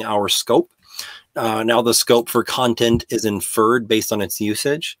stating our scope. Now the scope for content is inferred based on its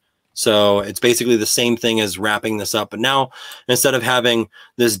usage. So it's basically the same thing as wrapping this up. But now, instead of having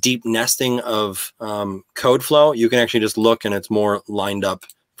this deep nesting of code flow, you can actually just look and it's more lined up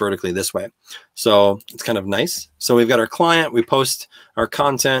vertically this way. So it's kind of nice. So we've got our client, we post our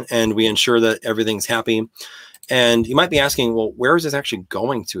content, and we ensure that everything's happy. And you might be asking, well, where is this actually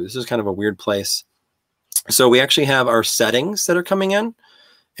going to? This is kind of a weird place. So we actually have our settings that are coming in,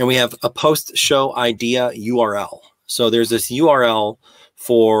 and we have a post show idea URL. So there's this URL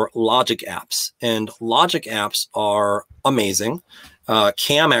for Logic apps, and Logic apps are amazing.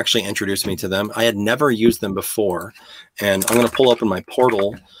 Cam actually introduced me to them. I had never used them before, and I'm going to pull open my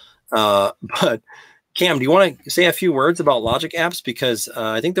portal. But Cam, do you want to say a few words about Logic apps? Because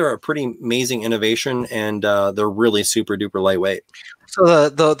I think they're a pretty amazing innovation, and they're really super duper lightweight. So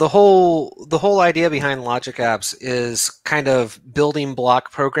the whole idea behind Logic apps is kind of building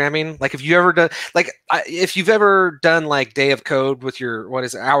block programming. Like if you've ever done like day of code with your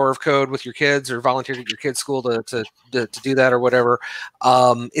hour of code with your kids, or volunteered at your kids' school to do that or whatever,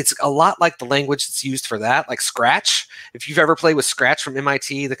 it's a lot like the language that's used for that, like Scratch. If you've ever played with Scratch from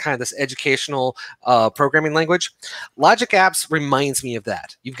MIT, the kind of this educational programming language, Logic apps reminds me of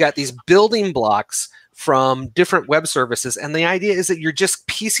that. You've got these building blocks from different web services, and the idea is that you're just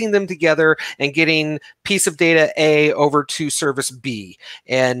piecing them together and getting piece of data A over to service B,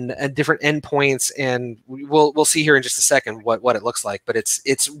 and different endpoints, and we'll see here in just a second what it looks like, but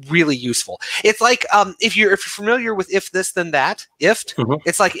it's really useful. It's like if you're familiar with if this then that, IFT,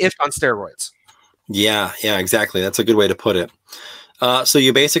 it's like IFT on steroids. Yeah, exactly. That's a good way to put it. So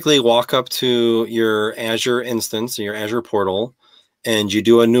you basically walk up to your Azure instance, your Azure portal, and you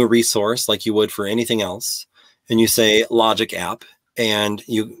do a new resource like you would for anything else, and you say Logic app, and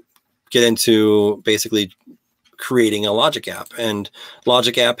you get into basically creating a Logic app. And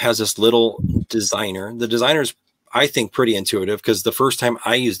Logic app has this little designer. The designer's, I think, pretty intuitive, because the first time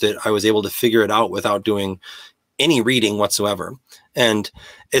I used it, I was able to figure it out without doing any reading whatsoever. And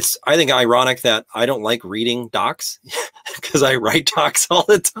it's, I think, ironic that I don't like reading docs because I write docs all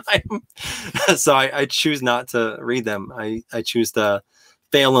the time. So I choose not to read them. I choose to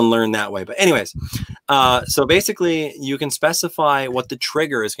fail and learn that way. But anyways, so basically you can specify what the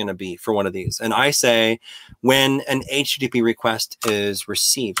trigger is going to be for one of these. And I say when an HTTP request is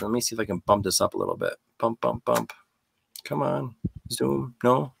received. Let me see if I can bump this up a little bit. Bump. Come on. Zoom.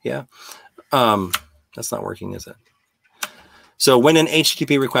 No. Yeah. That's not working, is it? So when an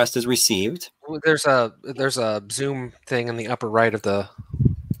HTTP request is received, there's a zoom thing in the upper right of the.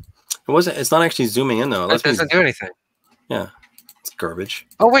 It's not actually zooming in though. It doesn't do anything. Yeah, it's garbage.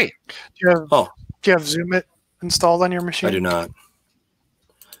 Oh wait. Do you have Zoom it installed on your machine? I do not.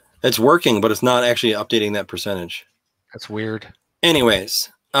 It's working, but it's not actually updating that percentage. That's weird. Anyways,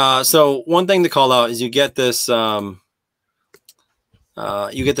 so one thing to call out is you get this HTTP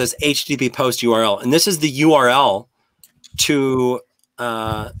post URL, and this is the URL to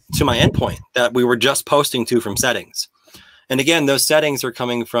my endpoint that we were just posting to from settings. And again, those settings are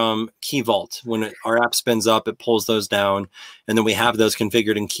coming from Key Vault. When our app spins up, it pulls those down, and then we have those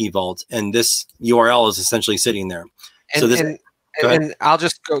configured in Key Vault. And this URL is essentially sitting there. And I'll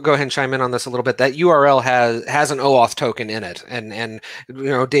just go ahead and chime in on this a little bit. That URL has an OAuth token in it, and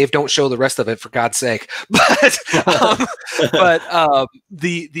Dave, don't show the rest of it for God's sake. But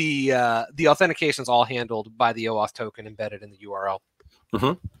the authentication is all handled by the OAuth token embedded in the URL.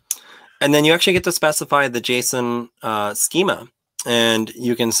 And then you actually get to specify the JSON schema, and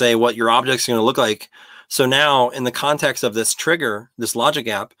you can say what your object's going to look like. So now, in the context of this trigger, this Logic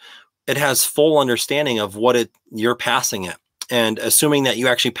app, it has full understanding of what you're passing it. And assuming that you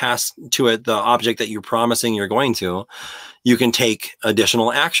actually pass to it the object that you're promising you're going to, you can take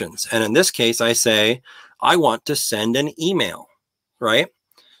additional actions. And in this case, I say, I want to send an email, right?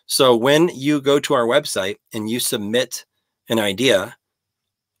 So when you go to our website and you submit an idea,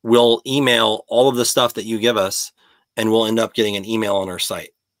 we'll email all of the stuff that you give us, and we'll end up getting an email on our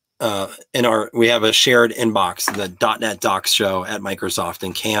site. We have a shared inbox, the .NET Docs show at Microsoft,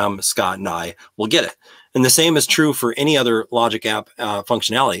 and Cam, Scott, and I will get it. And the same is true for any other Logic app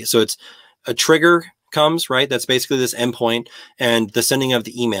functionality. So it's a trigger comes, right? That's basically this endpoint and the sending of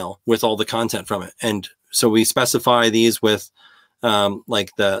the email with all the content from it. And so we specify these with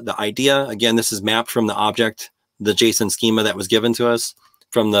like the idea. Again, this is mapped from the object, the JSON schema that was given to us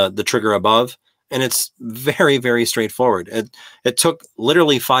from the trigger above. And it's very, very straightforward. It took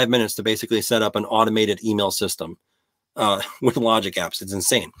literally 5 minutes to basically set up an automated email system with Logic apps. It's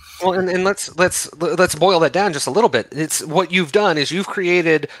insane. Well, and let's boil that down just a little bit. It's what you've done is you've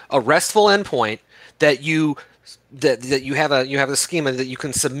created a RESTful endpoint that you have a schema that you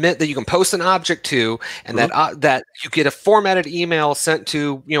can submit, that you can post an object to, and that you get a formatted email sent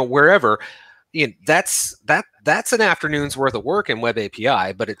to wherever. That's an afternoon's worth of work in Web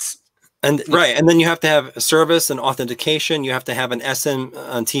API, but it's And right, and then you have to have a service and authentication. You have to have an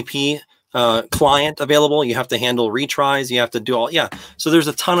SMTP client available. You have to handle retries. You have to do all, yeah. So there's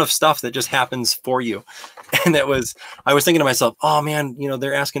a ton of stuff that just happens for you. And I was thinking to myself, oh man, you know,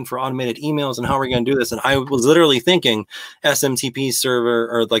 they're asking for automated emails, and how are we going to do this? And I was literally thinking SMTP server,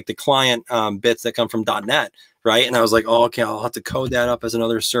 or like the client bits that come from .NET. Right. And I was like, oh, okay, I'll have to code that up as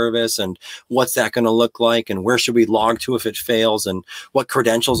another service. And what's that going to look like? And where should we log to if it fails? And what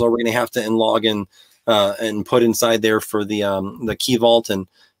credentials are we going to have to log in and put inside there for the key vault? And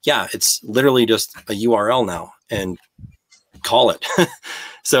yeah, it's literally just a URL now, and call it.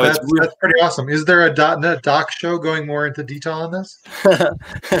 So that's pretty awesome. Is there a .NET Doc show going more into detail on this?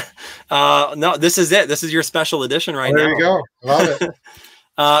 No, this is it. This is your special edition right now. There you go. Love it.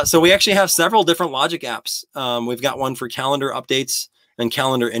 So we actually have several different logic apps. We've got one for calendar updates and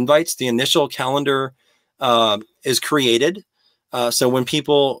calendar invites. The initial calendar is created. So when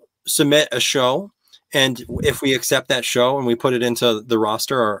people submit a show, and if we accept that show and we put it into the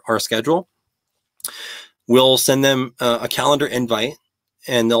roster or our schedule, we'll send them a calendar invite,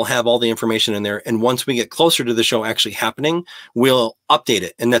 and they'll have all the information in there. And once we get closer to the show actually happening, we'll update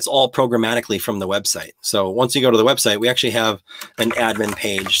it. And that's all programmatically from the website. So once you go to the website, we actually have an admin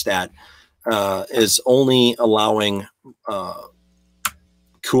page that is only allowing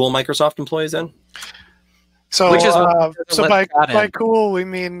cool Microsoft employees in. So, which is so by cool, we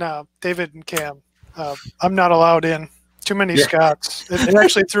mean David and Cam. I'm not allowed in. Too many Scots. It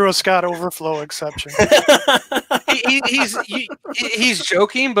actually threw a Scott overflow exception. He's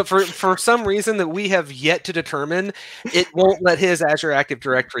joking, but for some reason that we have yet to determine, it won't let his Azure Active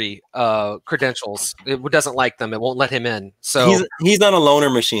Directory credentials. It doesn't like them. It won't let him in. So he's not a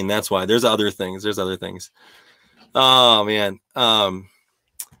loaner machine. That's why. There's other things. Oh man.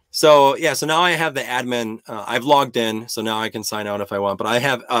 So yeah. So now I have the admin. I've logged in, so now I can sign out if I want. But I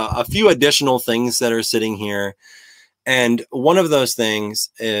have a few additional things that are sitting here. And one of those things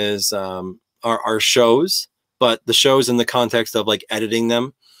is our shows, but the shows in the context of like editing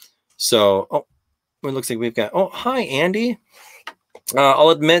them. So, oh, it looks like we've got, oh, hi, Andy. I'll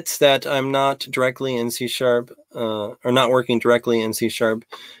admit that I'm not directly in C#, or not working directly in C#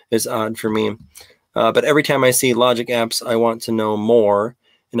 is odd for me. But every time I see logic apps, I want to know more,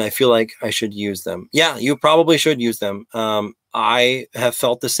 and I feel like I should use them. Yeah, you probably should use them. I have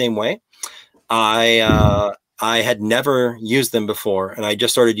felt the same way. I had never used them before, and I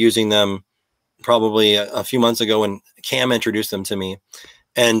just started using them probably a few months ago when Cam introduced them to me,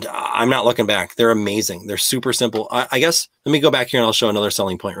 and I'm not looking back. They're amazing. They're super simple. I guess, let me go back here and I'll show another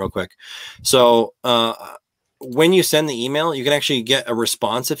selling point real quick. So when you send the email, you can actually get a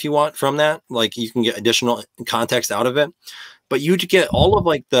response if you want from that. Like you can get additional context out of it. But you get all of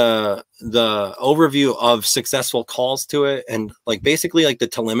like the overview of successful calls to it, and like basically like the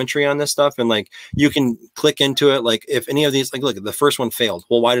telemetry on this stuff. And like you can click into it. Like if any of these, like look, the first one failed.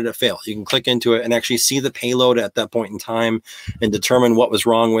 Well, why did it fail? You can click into it and actually see the payload at that point in time and determine what was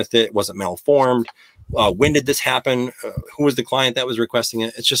wrong with it. Was it malformed? When did this happen? Who was the client that was requesting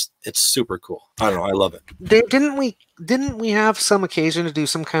it? It's super cool. I don't know. I love it. Didn't we have some occasion to do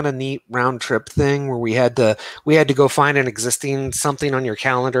some kind of neat round trip thing where we had to go find an existing something on your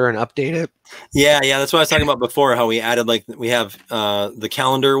calendar and update it? Yeah. That's what I was talking about before, how we added, like we have the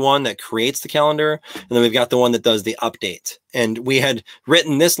calendar one that creates the calendar, and then we've got the one that does the update. And we had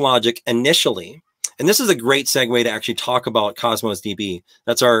written this logic initially. And this is a great segue to actually talk about Cosmos DB.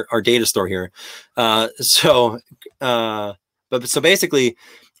 That's our data store here. So basically,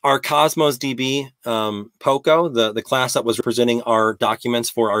 our Cosmos DB POCO, the class that was representing our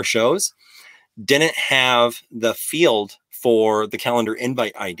documents for our shows, didn't have the field for the calendar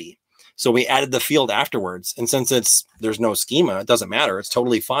invite ID. So we added the field afterwards. And since there's no schema, it doesn't matter. It's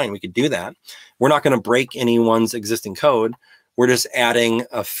totally fine. We could do that. We're not going to break anyone's existing code. We're just adding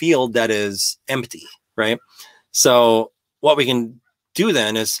a field that is empty, right? So what we can do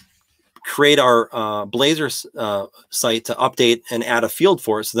then is create our Blazor site to update and add a field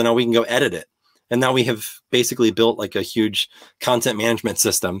for it. So then now we can go edit it. And now we have basically built like a huge content management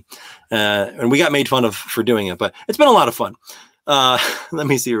system. And we got made fun of for doing it, but it's been a lot of fun. Let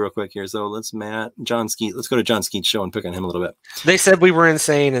me see real quick here. So let's John Skeet. Let's go to John Skeet's show and pick on him a little bit. They said we were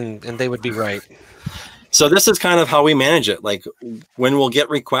insane, and they would be right. So this is kind of how we manage it. Like when we'll get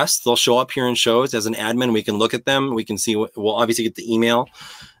requests, they'll show up here in shows. As an admin, we can look at them. We can see we'll obviously get the email.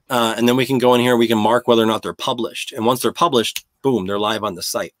 And then we can go in here, we can mark whether or not they're published. And once they're published, boom, they're live on the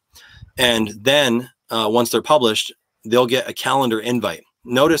site. And then once they're published, they'll get a calendar invite.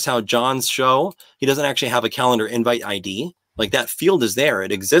 Notice how John's show, he doesn't actually have a calendar invite ID. Like that field is there.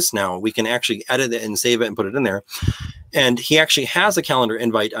 It exists now. We can actually edit it and save it and put it in there. And he actually has a calendar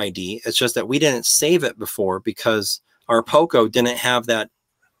invite ID. It's just that we didn't save it before because our POCO didn't have that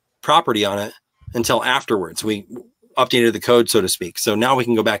property on it until afterwards. We updated the code, so to speak. So now we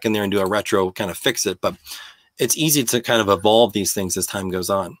can go back in there and do a retro kind of fix it. But it's easy to kind of evolve these things as time goes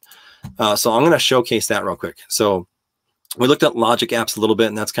on. So I'm going to showcase that real quick. So we looked at logic apps a little bit,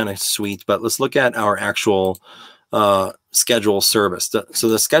 and that's kind of sweet. But let's look at our actual schedule service. So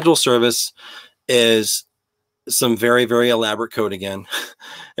the schedule service is some very, very elaborate code again.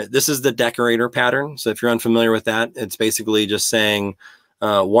 This is the decorator pattern. So if you're unfamiliar with that, it's basically just saying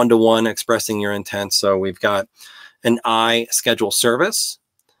one-to-one expressing your intent. So we've got an I schedule service,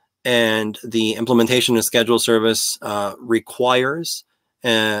 and the implementation of schedule service requires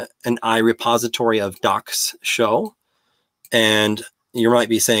an I repository of docs show. And you might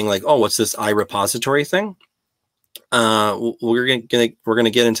be saying like, oh, what's this I repository thing? We're gonna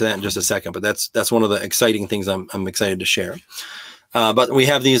get into that in just a second, but that's one of the exciting things I'm excited to share. But we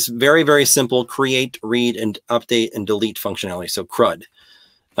have these very, very simple create, read, and update and delete functionality. So CRUD.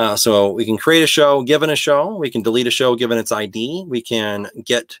 So we can create a show given a show. We can delete a show given its ID. We can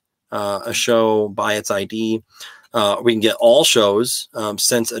get a show by its ID. We can get all shows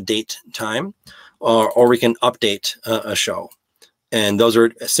since a date time, or we can update a show. And those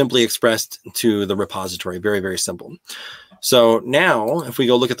are simply expressed to the repository. Very, very simple. So now if we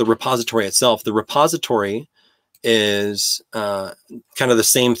go look at the repository itself, the repository is kind of the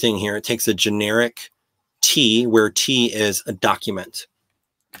same thing here. It takes a generic T, where T is a document.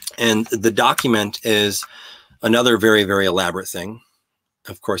 And the document is another very, very elaborate thing.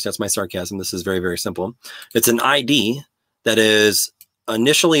 Of course, that's my sarcasm. This is very, very simple. It's an ID that is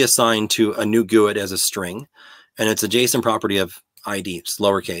initially assigned to a new GUID as a string, and it's a JSON property of ID, it's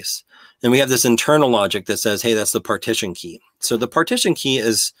lowercase. And we have this internal logic that says, hey, that's the partition key. So the partition key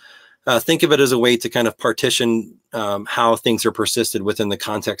is, think of it as a way to kind of partition how things are persisted within the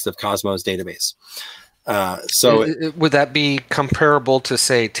context of Cosmos database. So would that be comparable to,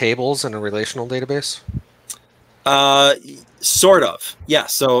 say, tables in a relational database? Sort of, yeah.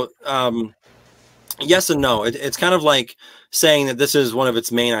 So yes and no. It's kind of like saying that this is one of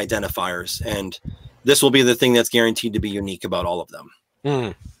its main identifiers, and this will be the thing that's guaranteed to be unique about all of them.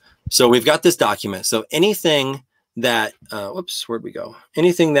 Mm. So we've got this document. So anything that, whoops, where'd we go?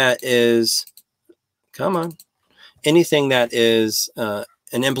 Anything that is, come on, anything that is an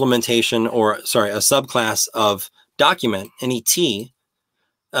implementation, or sorry, a subclass of document, any T,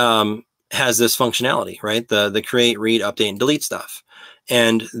 has this functionality, right? The create, read, update, and delete stuff.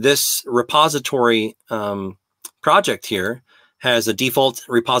 And this repository project here has a default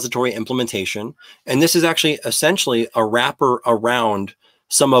repository implementation. And this is actually essentially a wrapper around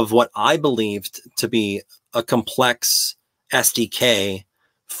some of what I believed to be a complex SDK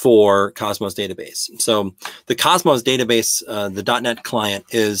for Cosmos database. So the Cosmos database, the .NET client,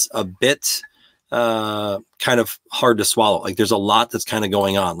 is a bit kind of hard to swallow. Like there's a lot that's kind of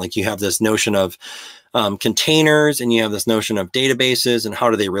going on. Like you have this notion of containers, and you have this notion of databases and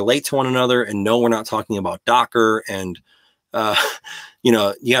how do they relate to one another. And no, we're not talking about Docker, and you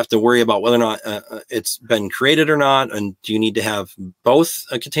know, you have to worry about whether or not it's been created or not, and do you need to have both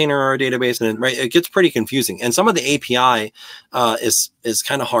a container or a database? And right, it gets pretty confusing. And some of the API is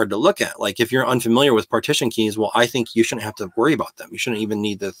kind of hard to look at. Like if you're unfamiliar with partition keys, well, I think you shouldn't have to worry about them. You shouldn't even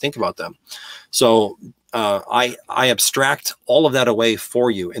need to think about them. So I abstract all of that away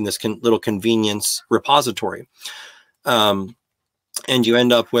for you in this little convenience repository. And you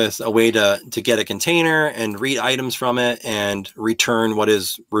end up with a way to get a container and read items from it and return what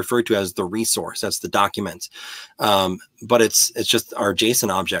is referred to as the resource. That's the document. But it's just our JSON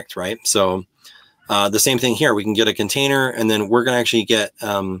object, right? So the same thing here. We can get a container, and then we're going to actually get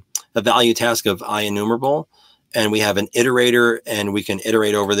a value task of IEnumerable. And we have an iterator, and we can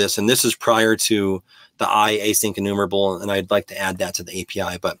iterate over this. And this is prior to the I async enumerable. And I'd like to add that to the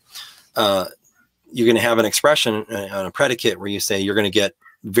API. But you're going to have an expression on a predicate where you say you're going to get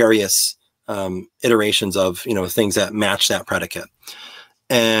various iterations of, you know, things that match that predicate.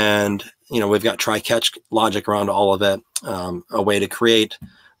 And, you know, we've got try-catch logic around all of it, a way to create.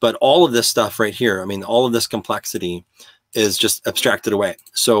 But all of this stuff right here, I mean, all of this complexity is just abstracted away.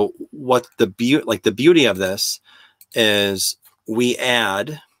 So what the beauty of this is we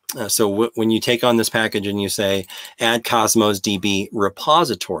add, when you take on this package and you say add Cosmos DB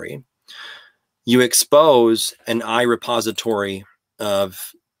repository, you expose an I repository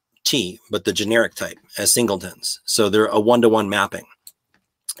of T, but the generic type as singletons. So they're a one-to-one mapping.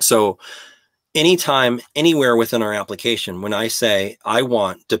 So anytime, anywhere within our application, when I say I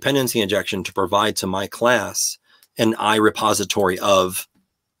want dependency injection to provide to my class an I repository of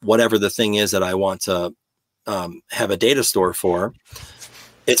whatever the thing is that I want to have a data store for,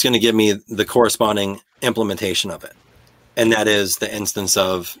 it's going to give me the corresponding implementation of it. And that is the instance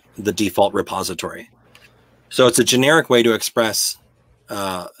of the default repository. So it's a generic way to express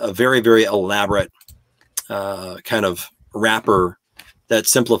a very, very elaborate kind of wrapper that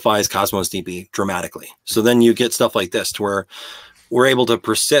simplifies Cosmos DB dramatically. So then you get stuff like this to where we're able to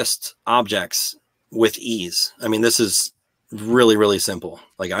persist objects with ease. I mean, this is really, really simple.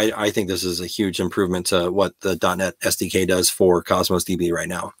 Like I think this is a huge improvement to what the .NET SDK does for Cosmos DB right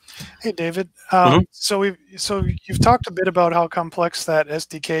now. Hey, David. So you've talked a bit about how complex that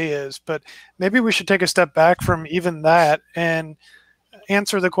SDK is, but maybe we should take a step back from even that and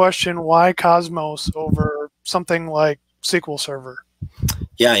answer the question, why Cosmos over something like SQL Server?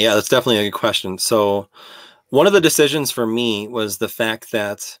 Yeah, that's definitely a good question. So one of the decisions for me was the fact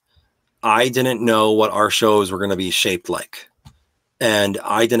that I didn't know what our shows were going to be shaped like. And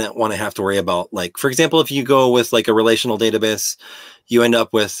I didn't want to have to worry about, like, for example, if you go with like a relational database, you end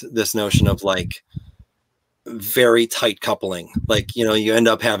up with this notion of like very tight coupling. Like, you know, you end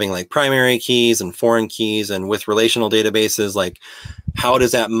up having like primary keys and foreign keys. And with relational databases, like, how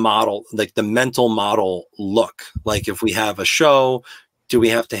does that model, like the mental model look? Like if we have a show, do we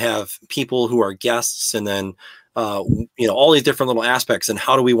have to have people who are guests and then, you know, all these different little aspects, and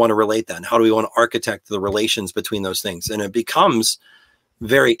how do we want to relate that? And how do we want to architect the relations between those things? And it becomes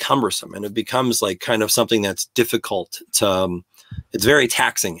very cumbersome, and it becomes like kind of something that's difficult to, it's very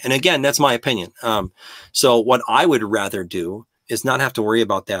taxing. And again, that's my opinion. So what I would rather do is not have to worry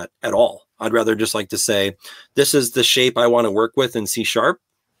about that at all. I'd rather just like to say, this is the shape I want to work with in C#.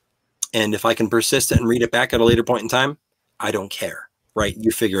 And if I can persist it and read it back at a later point in time, I don't care, right?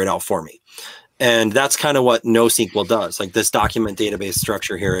 You figure it out for me. And that's kind of what NoSQL does. Like this document database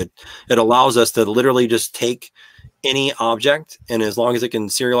structure here, it allows us to literally just take any object, and as long as it can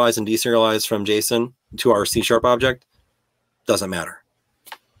serialize and deserialize from JSON to our C# object, doesn't matter.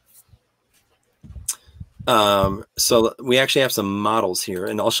 So we actually have some models here,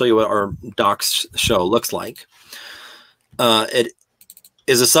 and I'll show you what our docs show looks like. It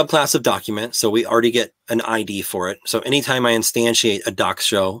is a subclass of document, so we already get an ID for it. So anytime I instantiate a docs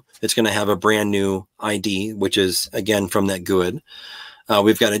show, it's going to have a brand new ID, which is, again, from that GUID.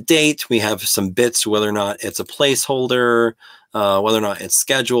 We've got a date. We have some bits, whether or not it's a placeholder, whether or not it's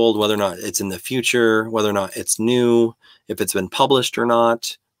scheduled, whether or not it's in the future, whether or not it's new, if it's been published or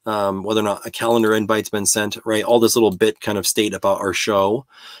not, whether or not a calendar invite's been sent, right? All this little bit kind of state about our show,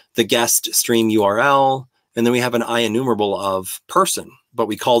 the guest stream URL, and then we have an IEnumerable of person, but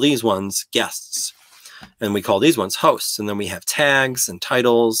we call these ones guests, and we call these ones hosts. And then we have tags and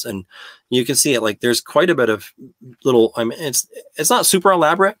titles, and you can see it, like there's quite a bit of little, I mean, it's not super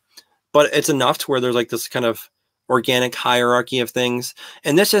elaborate, but it's enough to where there's like this kind of organic hierarchy of things.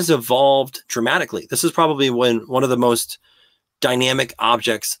 And this has evolved dramatically. This is probably one of the most dynamic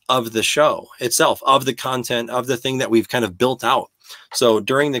objects of the show itself, of the content, of the thing that we've kind of built out. So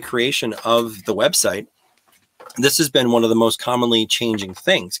during the creation of the website, this has been one of the most commonly changing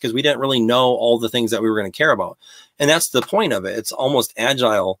things because we didn't really know all the things that we were going to care about. And that's the point of it. It's almost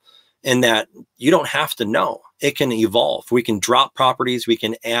agile in that you don't have to know. It can evolve. We can drop properties. We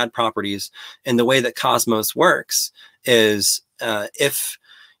can add properties. And the way that Cosmos works is if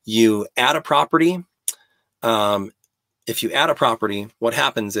you add a property, what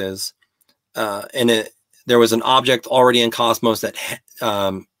happens is, there was an object already in Cosmos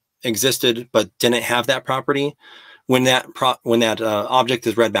that existed but didn't have that property. When that object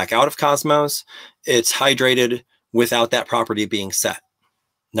is read back out of Cosmos, it's hydrated without that property being set.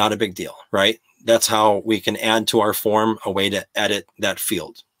 Not a big deal, right? That's how we can add to our form a way to edit that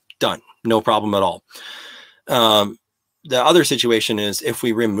field. Done. No problem at all. The other situation is if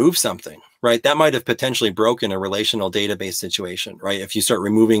we remove something, right? That might have potentially broken a relational database situation, right? If you start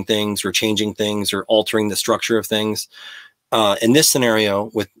removing things or changing things or altering the structure of things. In this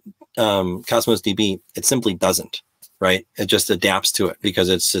scenario with Cosmos DB, it simply doesn't, right? It just adapts to it because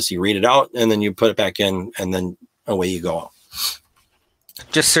it's just, you read it out and then you put it back in and then away you go.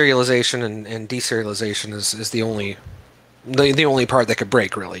 Just serialization and deserialization is the only part that could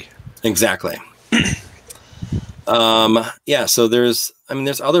break, really. Exactly. Yeah, so there's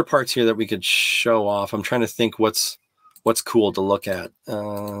other parts here that we could show off. I'm trying to think what's cool to look at.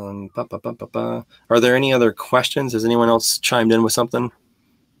 Are there any other questions? Has anyone else chimed in with something?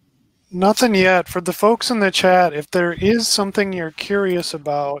 Nothing yet. For the folks in the chat, if there is something you're curious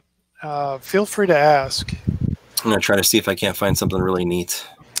about, feel free to ask. I'm going to try to see if I can't find something really neat.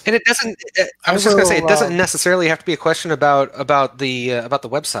 And it doesn't. I was just going to say, it doesn't necessarily have to be a question about the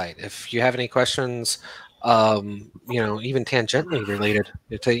website. If you have any questions you know, even tangentially related.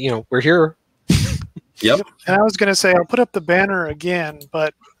 It's a, you know, we're here. Yep. And I was going to say, I'll put up the banner again,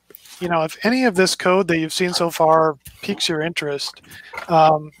 but you know, if any of this code that you've seen so far piques your interest,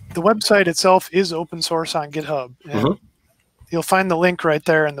 the website itself is open source on GitHub, and you'll find the link right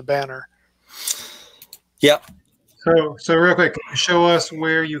there in the banner. Yep. So real quick, can you show us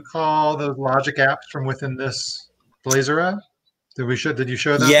where you call those logic apps from within this Blazor app? Did you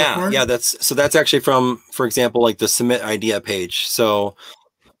show that before? Yeah, that's actually from, for example, like the submit idea page. So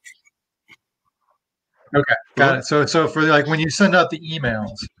okay, got it. So for like when you send out the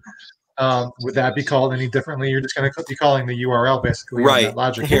emails, would that be called any differently? You're just going to be calling the URL basically. Right that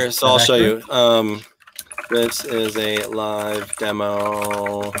logic here. app. So I'll show you. This is a live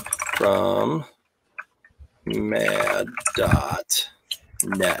demo from MADdotNet.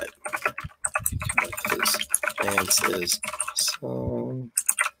 Dance is so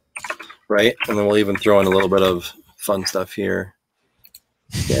right, and then we'll even throw in a little bit of fun stuff here.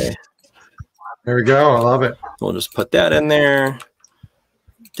 Okay, there we go. I love it. We'll just put that in there.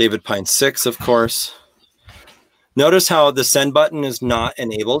 David Pine 6, of course. Notice how the send button is not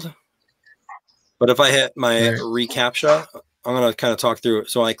enabled, but if I hit my reCAPTCHA, I'm going to kind of talk through.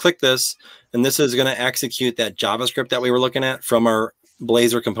 So I click this, and this is going to execute that JavaScript that we were looking at from our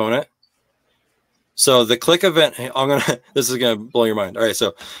Blazor component. So the click event, this is going to blow your mind. All right,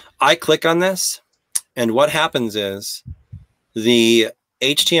 so I click on this, and what happens is the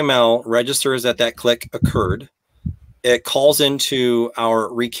HTML registers that that click occurred. It calls into our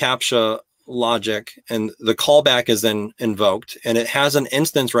reCAPTCHA logic, and the callback is then invoked, and it has an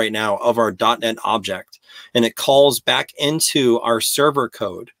instance right now of our .NET object, and it calls back into our server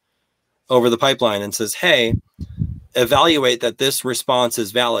code over the pipeline and says, hey, evaluate that this response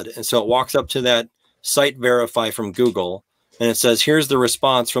is valid. And so it walks up to that site verify from Google, and it says, here's the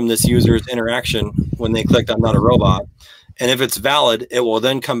response from this user's interaction when they clicked I'm not a robot. And if it's valid, it will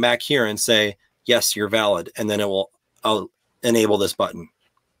then come back here and say, yes, you're valid. And then I'll enable this button.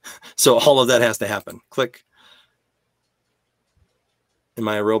 So all of that has to happen. Click. Am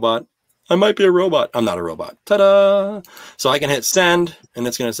I a robot? I might be a robot. I'm not a robot. Ta-da! So I can hit send, and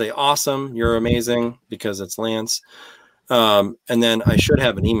it's going to say, awesome, you're amazing, because it's Lance. And then I should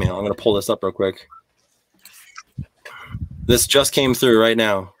have an email. I'm going to pull this up real quick. This just came through right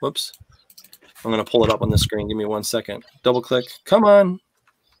now. Whoops. I'm going to pull it up on the screen. Give me 1 second. Double click. Come on.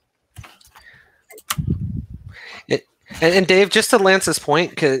 And Dave, just to Lance's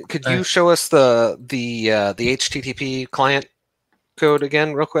point, could you show us the HTTP client code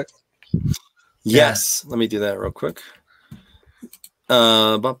again, real quick? Yes, let me do that real quick.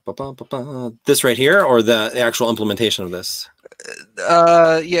 This right here, or the actual implementation of this?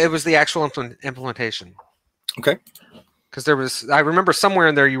 Yeah, it was the actual implementation. Okay. Because there was, I remember somewhere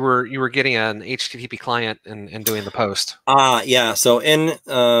in there you were getting an HTTP client and doing the post. Yeah. So in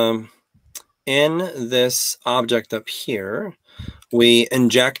this object up here, we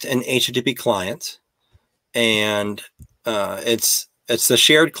inject an HTTP client, and it's the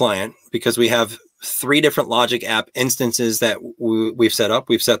shared client because we have 3 different logic app instances that we've set up.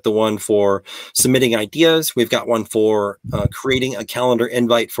 We've set the one for submitting ideas. We've got one for creating a calendar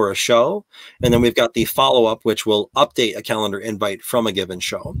invite for a show. And then we've got the follow-up, which will update a calendar invite from a given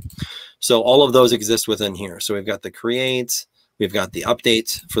show. So all of those exist within here. So we've got the create, we've got the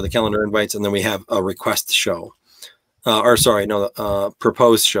update for the calendar invites, and then we have a request show.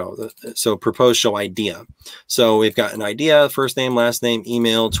 Proposed show. So proposed show idea. So we've got an idea, first name, last name,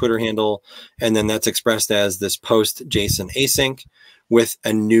 email, Twitter handle, and then that's expressed as this post JSON async with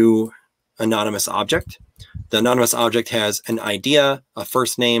a new anonymous object. The anonymous object has an idea, a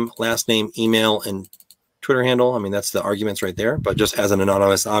first name, last name, email, and Twitter handle. I mean, that's the arguments right there, but just as an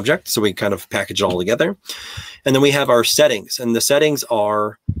anonymous object. So we kind of package it all together. And then we have our settings, and the settings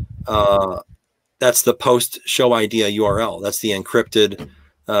are that's the post show idea URL. That's the encrypted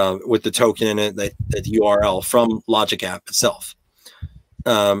with the token in it, that URL from Logic App itself.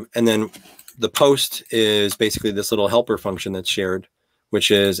 And then the post is basically this little helper function that's shared, which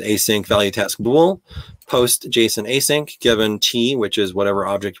is async value task bool, post JSON async given T, which is whatever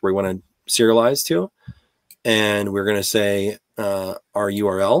object we want to serialize to. And we're going to say our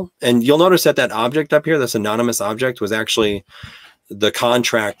URL. And you'll notice that that object up here, this anonymous object, was actually the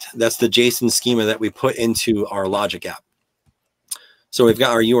contract. That's the JSON schema that we put into our Logic App. So we've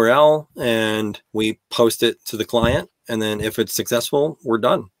got our URL, and we post it to the client. And then if it's successful, we're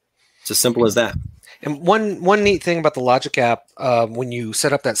done. It's as simple as that. And one neat thing about the Logic App, when you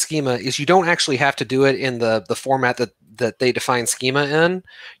set up that schema, is you don't actually have to do it in the format that they define schema in.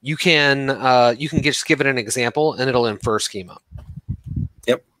 You can just give it an example, and it'll infer schema.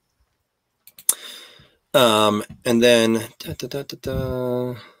 Yep. And then,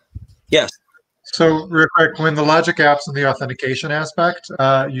 yes. So real quick, when the logic apps and the authentication aspect,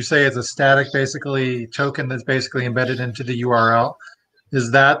 you say it's a static, basically token that's basically embedded into the URL.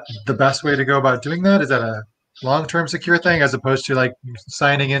 Is that the best way to go about doing that? Is that a long-term secure thing as opposed to like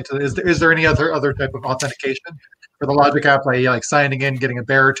signing into? Is there any other type of authentication for the logic app, like signing in, getting a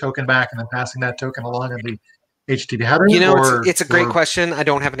bearer token back, and then passing that token along in the HTTP header? You know, it's a great question. I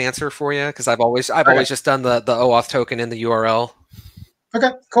don't have an answer for you because I've always just done the OAuth token in the URL. Okay,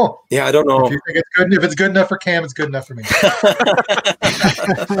 cool. Yeah, I don't know. If you think it's good, if it's good enough for Cam, it's good enough for me.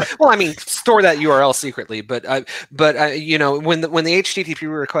 Well, I mean, store that URL secretly, but you know, when the HTTP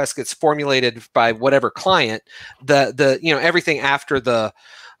request gets formulated by whatever client, the you know, everything after the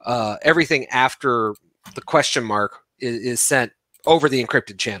question mark is sent over the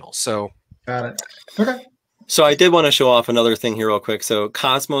encrypted channel. So got it. Okay. So I did want to show off another thing here real quick. So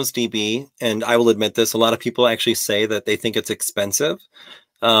Cosmos DB, and I will admit this, a lot of people actually say that they think it's expensive.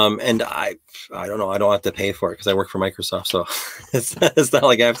 And I don't know, I don't have to pay for it because I work for Microsoft. So it's not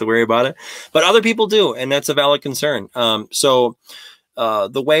like I have to worry about it, but other people do. And that's a valid concern. So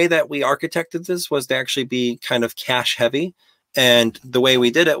the way that we architected this was to actually be kind of cache heavy. And the way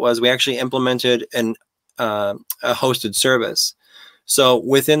we did it was we actually implemented a hosted service. So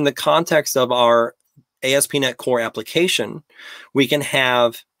within the context of our ASP.NET Core application, we can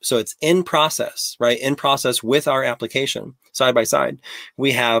have, so it's in process, right? In process with our application side by side,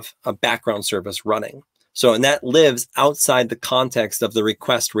 we have a background service running. So, and that lives outside the context of the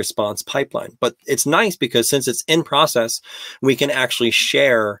request response pipeline. But it's nice because since it's in process, we can actually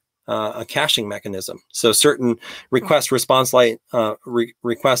share a caching mechanism. So certain request response pipeline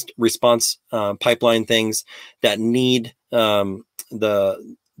things that need the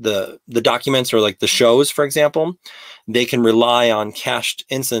documents or like the shows, for example, they can rely on cached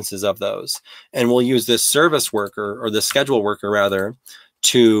instances of those. And we'll use this service worker or the schedule worker rather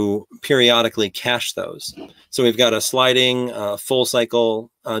to periodically cache those. So we've got a sliding full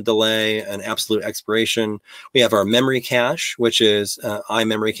cycle delay and absolute expiration. We have our memory cache, which is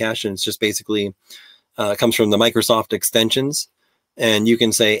iMemory cache. And it's just basically comes from the Microsoft extensions. And you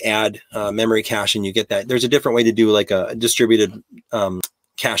can say add memory cache and you get that. There's a different way to do like a distributed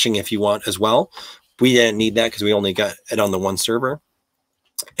caching if you want as well. We didn't need that because we only got it on the one server.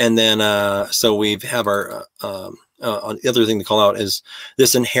 And then so we have our the other thing to call out is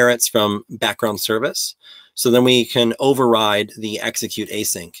this inherits from background service. So then we can override the execute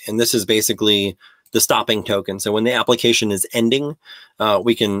async. And this is basically the stopping token. So when the application is ending,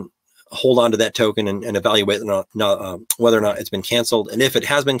 we can hold on to that token and evaluate whether or not it's been canceled. And if it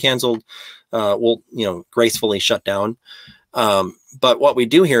has been canceled, we'll gracefully shut down. But what we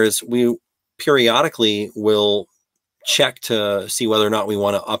do here is we periodically will check to see whether or not we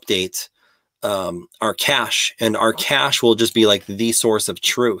want to update our cache, and our cache will just be like the source of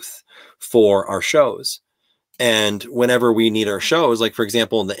truth for our shows. And whenever we need our shows, like for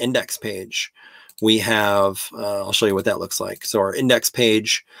example, in the index page, we have, I'll show you what that looks like. So our index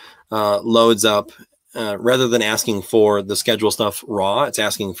page loads up, rather than asking for the schedule stuff raw, it's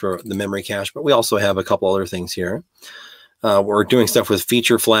asking for the memory cache, but we also have a couple other things here. We're doing stuff with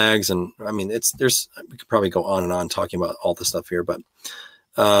feature flags, and I mean, we could probably go on and on talking about all the stuff here, but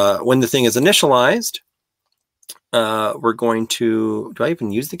when the thing is initialized, we're going to, do I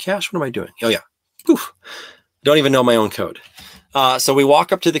even use the cache? What am I doing? Oh yeah. Oof. Don't even know my own code. So we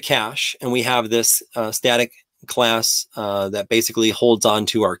walk up to the cache and we have this static class that basically holds on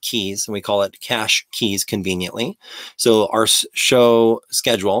to our keys, and we call it cache keys conveniently. So our show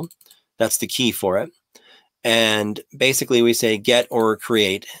schedule, that's the key for it. And basically we say get or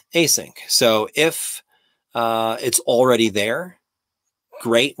create async. So if it's already there,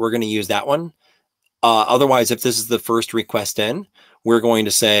 great, we're going to use that one. Otherwise, if this is the first request in, we're going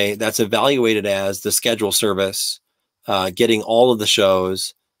to say that's evaluated as the schedule service getting all of the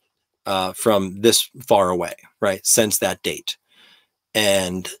shows from this far away, right, since that date.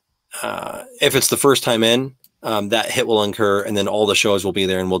 And if it's the first time in, that hit will incur, and then all the shows will be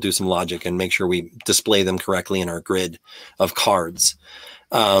there, and we'll do some logic and make sure we display them correctly in our grid of cards.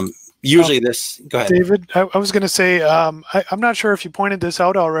 Usually this, go ahead. David, I was going to say, I'm not sure if you pointed this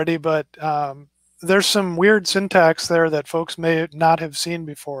out already, but there's some weird syntax there that folks may not have seen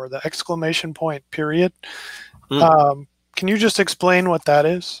before, the exclamation point period. Can you just explain what that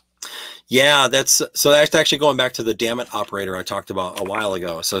is? Yeah, that's actually going back to the dammit operator I talked about a while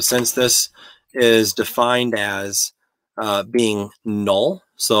ago. So since this is defined as being null,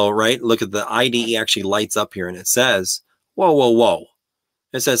 so right, look at the IDE actually lights up here and it says, whoa, whoa, whoa.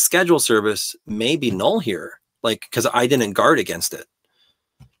 It says schedule service may be null here, like, because I didn't guard against it.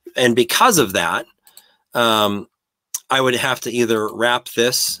 And because of that, I would have to either wrap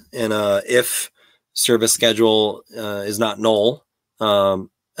this in a if service schedule is not null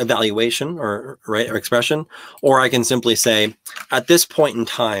evaluation or expression, or I can simply say, at this point in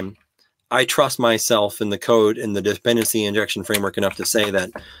time, I trust myself in the code in the dependency injection framework enough to say that,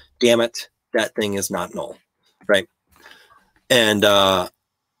 damn it, that thing is not null, right? And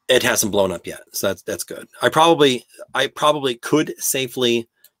it hasn't blown up yet, so that's good. I probably could safely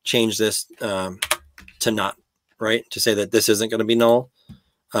change this to not, right, to say that this isn't going to be null,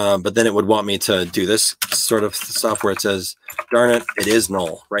 but then it would want me to do this sort of stuff where it says, darn it, it is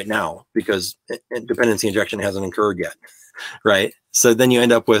null right now because dependency injection hasn't occurred yet, right? So then you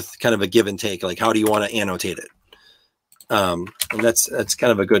end up with kind of a give and take, like how do you want to annotate it? And that's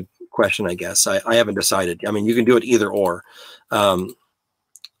kind of a good question, I guess. I haven't decided. I mean, you can do it either or.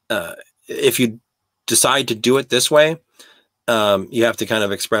 If you decide to do it this way, you have to kind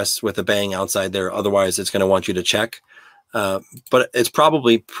of express with a bang outside there. Otherwise, it's going to want you to check. But it's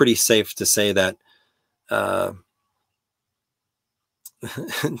probably pretty safe to say that.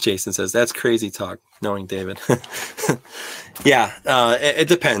 Jason says, that's crazy talk, knowing David. Yeah, it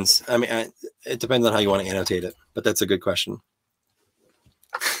depends. I mean, it depends on how you want to annotate it, but that's a good question.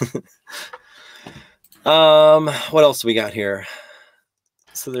 What else do we got here?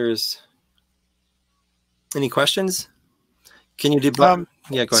 So there's any questions? Can you debug?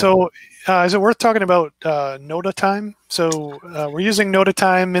 Yeah, go ahead. So is it worth talking about Noda time? So we're using Noda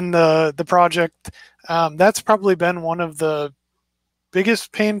time in the project. That's probably been one of the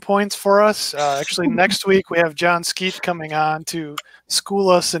biggest pain points for us. Actually, next week we have John Skeet coming on to school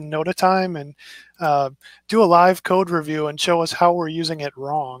us in Noda time and do a live code review and show us how we're using it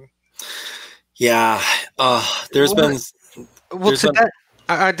wrong. Yeah, there's been. Well, to that,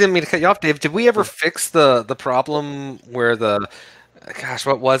 I didn't mean to cut you off, Dave. Did we ever fix the problem where gosh,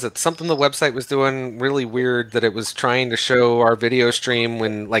 what was it? Something the website was doing really weird that it was trying to show our video stream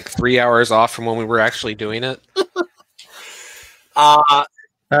when like 3 hours off from when we were actually doing it? All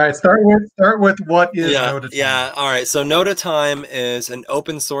right, start with what is Noda time? Yeah, all right. So Noda time is an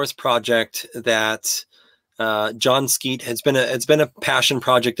open source project that John Skeet it's been a passion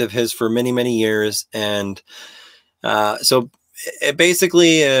project of his for many, many years. And so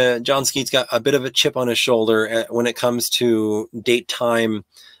basically, John Skeet's got a bit of a chip on his shoulder when it comes to date time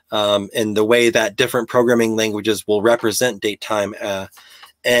and the way that different programming languages will represent date time.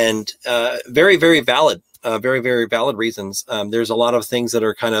 And very, very valid. Very, very valid reasons. There's a lot of things that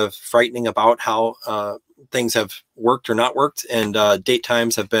are kind of frightening about how things have worked or not worked, and date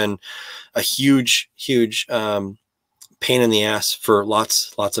times have been a huge, huge pain in the ass for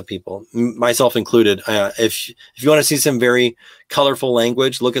lots of people, myself included. If you want to see some very colorful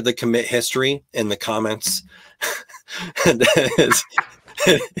language, look at the commit history in the comments.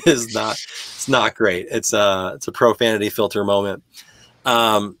 It's not great. It's a profanity filter moment.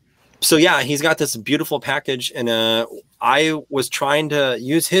 So yeah, he's got this beautiful package, and I was trying to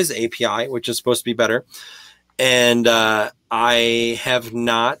use his API, which is supposed to be better, and I have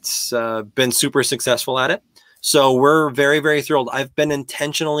not been super successful at it. So we're very, very thrilled. I've been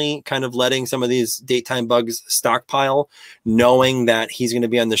intentionally kind of letting some of these date time bugs stockpile, knowing that he's going to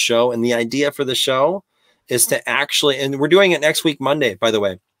be on the show. And the idea for the show is to actually, and we're doing it next week, Monday, by the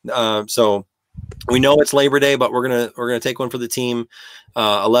way. So we know it's Labor Day, but we're gonna take one for the team.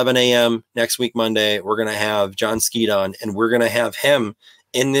 11 a.m. next week, Monday. We're gonna have John Skeet on, and we're gonna have him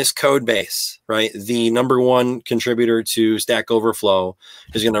in this code base, right? The #1 contributor to Stack Overflow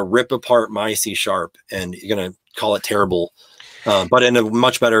is gonna rip apart my C#, and you're gonna call it terrible, but in a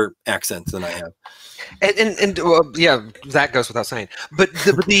much better accent than I have. And yeah, that goes without saying. But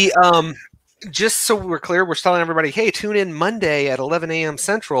the just so we're clear, we're telling everybody, hey, tune in Monday at 11 a.m.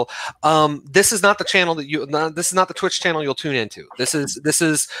 Central. This is not the channel that this is not the Twitch channel you'll tune into. This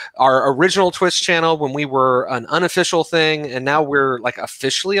is our original Twitch channel when we were an unofficial thing, and now we're like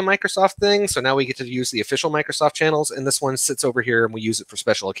officially a Microsoft thing. So now we get to use the official Microsoft channels, and this one sits over here, and we use it for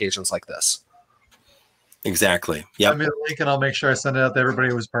special occasions like this. Exactly. Yeah. Send me the link, and I'll make sure I send it out to everybody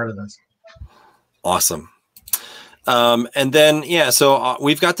who was part of this. Awesome. And then, yeah, so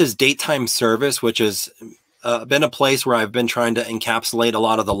we've got this date time service, which has been a place where I've been trying to encapsulate a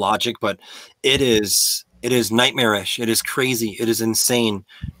lot of the logic, but it is nightmarish. It is crazy. It is insane.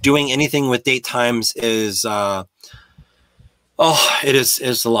 Doing anything with date times is,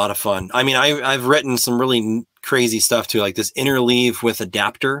 it's a lot of fun. I mean, I've written some really crazy stuff too, like this interleave with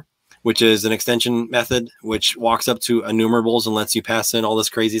adapter, which is an extension method which walks up to enumerables and lets you pass in all this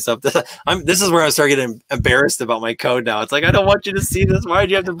crazy stuff. This is where I start getting embarrassed about my code now. It's like, I don't want you to see this. Why did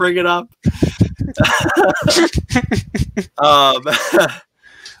you have to bring it up?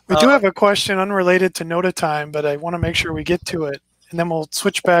 We do have a question unrelated to Notatime, but I want to make sure we get to it, and then we'll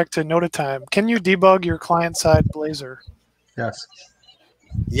switch back to Notatime. Can you debug your client-side Blazor? Yes.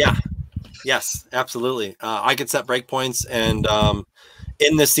 Yeah. Yes, absolutely. I could set breakpoints, and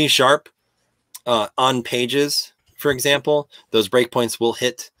in the C# on pages, for example, those breakpoints will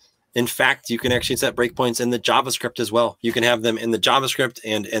hit. In fact, you can actually set breakpoints in the JavaScript as well. You can have them in the JavaScript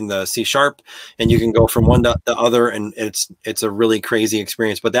and in the C#, and you can go from one to the other, and it's a really crazy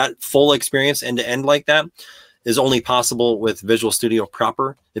experience. But that full experience end to end like that is only possible with Visual Studio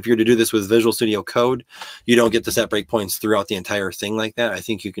proper. If you're to do this with Visual Studio Code, you don't get to set breakpoints throughout the entire thing like that. I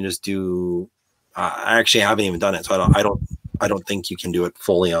think you can just do. I actually haven't even done it, so I don't think you can do it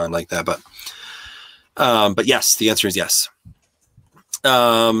fully on like that. But yes, the answer is yes.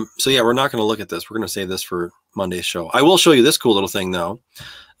 So yeah, we're not going to look at this. We're going to save this for Monday's show. I will show you this cool little thing though.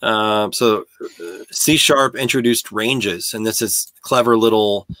 So C# introduced ranges, and this is clever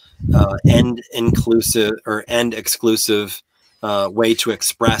little end inclusive or end exclusive way to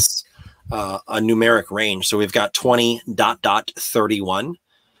express a numeric range. So we've got 20.31.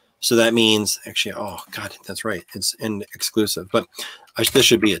 So that means actually, oh God, that's right. It's end exclusive, but this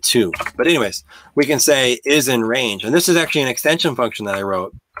should be a 2. But anyways, we can say is in range. And this is actually an extension function that I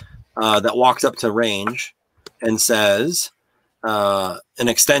wrote that walks up to range and says, and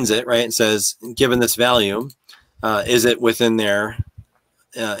extends it, right? It says, given this value, is it within there?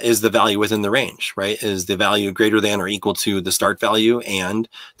 Is the value within the range, right? Is the value greater than or equal to the start value, and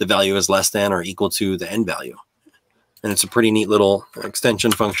the value is less than or equal to the end value? And it's a pretty neat little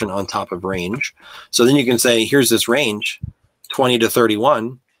extension function on top of range. So then you can say, here's this range, 20 to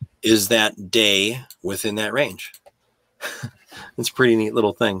 31. Is that day within that range? It's a pretty neat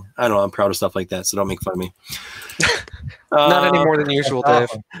little thing. I don't know. I'm proud of stuff like that, so don't make fun of me. Not any more than usual, Dave.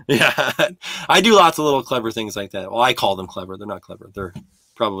 Yeah, I do lots of little clever things like that. Well, I call them clever. They're not clever. They're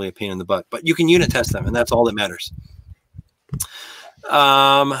probably a pain in the butt, but you can unit test them, and that's all that matters.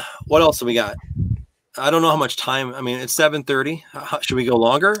 What else do we got? I don't know how much time. I mean, it's 7:30. Should we go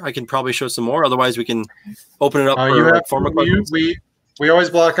longer? I can probably show some more. Otherwise, we can open it up for like, formal questions. We always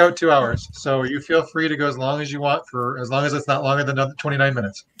block out 2 hours, so you feel free to go as long as you want, for as long as it's not longer than 29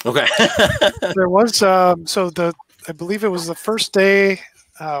 minutes. Okay. There was I believe it was the first day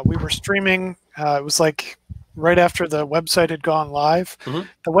we were streaming. It was like right after the website had gone live. Mm-hmm.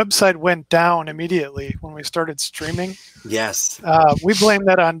 The website went down immediately when we started streaming. Yes. We blame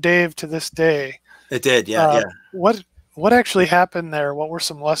that on Dave to this day. It did, yeah. What actually happened there? What were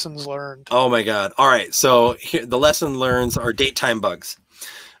some lessons learned? Oh my God! All right, so here, the lesson learns are date time bugs.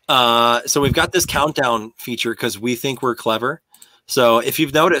 So we've got this countdown feature because we think we're clever. So if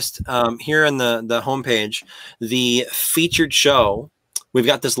you've noticed here in the homepage, the featured show, we've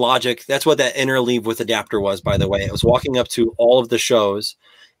got this logic. That's what that inner leave with adapter was, by the way. It was walking up to all of the shows,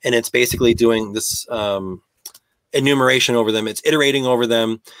 and it's basically doing this enumeration over them. It's iterating over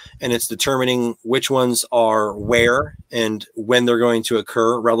them, and it's determining which ones are where and when they're going to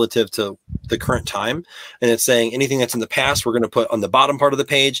occur relative to the current time. And it's saying anything that's in the past, we're going to put on the bottom part of the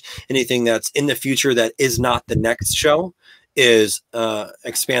page. Anything that's in the future that is not the next show is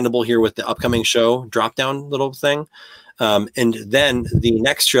expandable here with the upcoming show drop-down little thing. And then the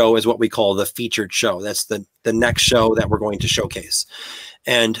next show is what we call the featured show. That's the next show that we're going to showcase.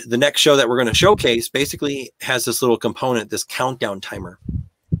 And the next show that we're going to showcase basically has this little component, this countdown timer.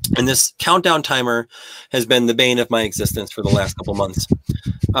 And this countdown timer has been the bane of my existence for the last couple months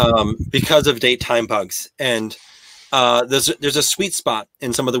because of date time bugs. And there's a sweet spot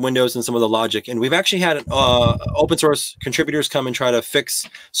in some of the windows and some of the logic. And we've actually had open source contributors come and try to fix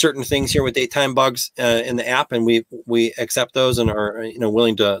certain things here with date time bugs in the app. And we accept those and are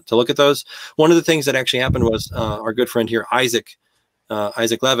willing to look at those. One of the things that actually happened was our good friend here, Isaac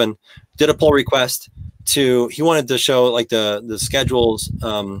Levin, did a pull request he wanted to show like the schedules,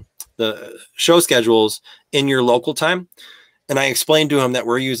 the show schedules in your local time. And I explained to him that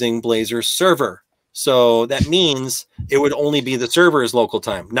we're using Blazor server. So that means it would only be the server's local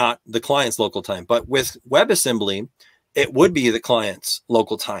time, not the client's local time. But with WebAssembly, it would be the client's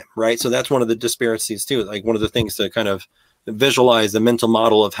local time, right? So that's one of the disparities too. Like one of the things to kind of visualize the mental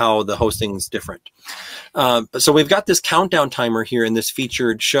model of how the hosting's different. So we've got this countdown timer here in this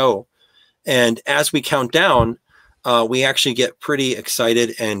featured show. And as we count down, we actually get pretty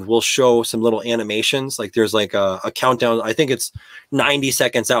excited, and we'll show some little animations. Like there's like a countdown. I think it's 90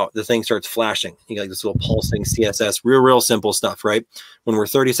 seconds out. The thing starts flashing. You got like this little pulsing CSS, real simple stuff, right? When we're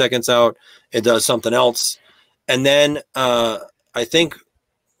 30 seconds out, it does something else. And then I think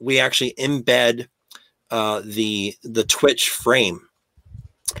we actually embed the Twitch frame.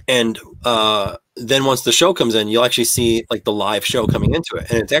 And then once the show comes in, you'll actually see like the live show coming into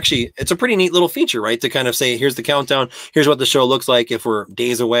it. And it's a pretty neat little feature, right? To kind of say, here's the countdown, here's what the show looks like if we're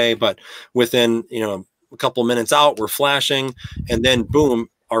days away, but within, a couple minutes out, we're flashing, and then boom,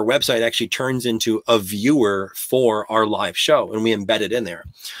 our website actually turns into a viewer for our live show, and we embed it in there.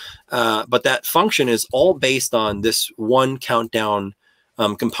 But that function is all based on this one countdown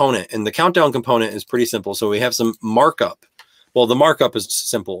component. And the countdown component is pretty simple. So we have some markup. Well, the markup is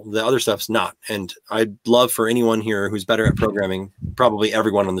simple. The other stuff's not. And I'd love for anyone here who's better at programming, probably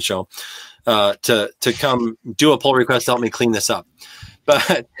everyone on the show, to come do a pull request to help me clean this up.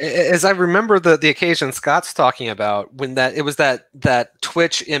 But as I remember the occasion Scott's talking about, when it was that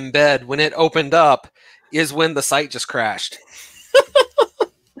Twitch embed, when it opened up, is when the site just crashed.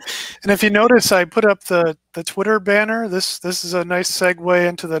 And if you notice, I put up the Twitter banner. This is a nice segue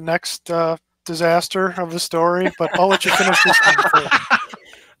into the next disaster of the story, but I'll let you finish this one first.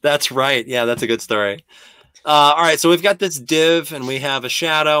 That's right. Yeah, that's a good story. All right, so we've got this div, and we have a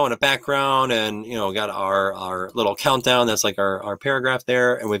shadow and a background, and we got our little countdown. That's like our paragraph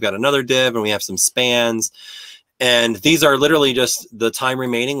there, and we've got another div, and we have some spans, and these are literally just the time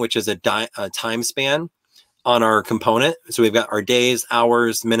remaining, which is a time span on our component. So we've got our days,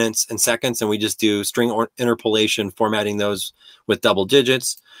 hours, minutes, and seconds, and we just do string interpolation, formatting those with double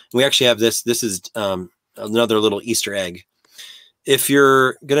digits. And we actually have this. This is another little Easter egg. If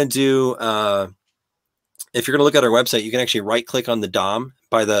you're gonna do if you're going to look at our website, you can actually right click on the DOM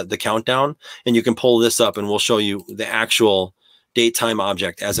by the countdown, and you can pull this up, and we'll show you the actual date time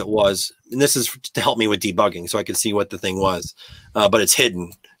object as it was. And this is to help me with debugging, so I can see what the thing was, but it's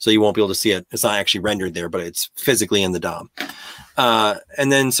hidden, so you won't be able to see it. It's not actually rendered there, but it's physically in the DOM.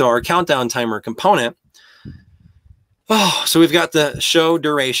 And then, so our countdown timer component. Oh, so we've got the show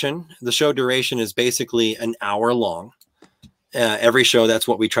duration. The show duration is basically an hour long. Every show, that's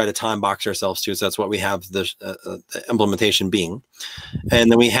what we try to time box ourselves to. So that's what we have the implementation being.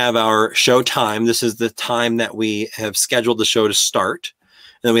 And then we have our show time. This is the time that we have scheduled the show to start.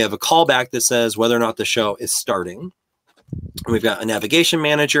 And then we have a callback that says whether or not the show is starting. And we've got a navigation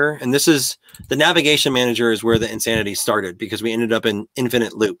manager. And this is the navigation manager is where the insanity started, because we ended up in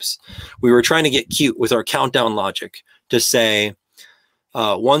infinite loops. We were trying to get cute with our countdown logic to say,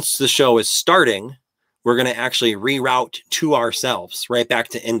 once the show is starting, we're going to actually reroute to ourselves right back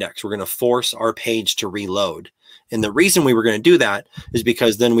to index. We're going to force our page to reload. And the reason we were going to do that is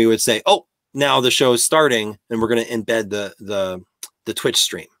because then we would say, oh, now the show is starting, and we're going to embed the Twitch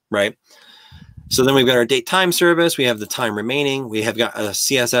stream, right? So then we've got our date time service. We have the time remaining. We have got a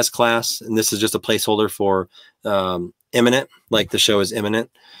CSS class, and this is just a placeholder for imminent, like the show is imminent.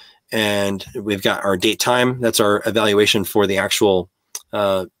 And we've got our date time. That's our evaluation for the actual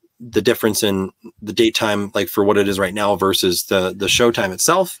the difference in the date time, like for what it is right now versus the show time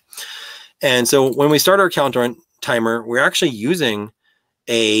itself. And so when we start our countdown timer, we're actually using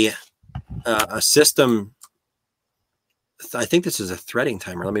a system. I think this is a threading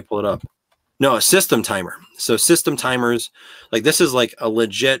timer. Let me pull it up. No, a system timer. So system timers, like this is like a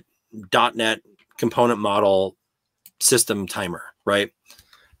legit .NET component model system timer, right?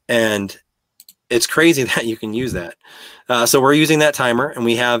 And it's crazy that you can use that. So we're using that timer, and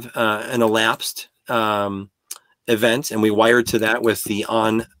we have an elapsed event, and we wired to that with the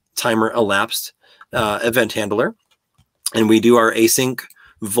on timer elapsed event handler. And we do our async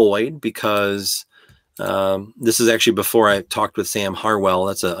void because this is actually before I talked with Sam Harwell.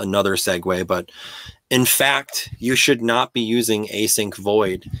 That's another segue. But in fact, you should not be using async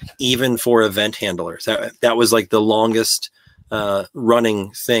void even for event handlers. That was like the longest running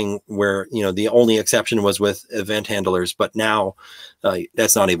thing where, the only exception was with event handlers, but now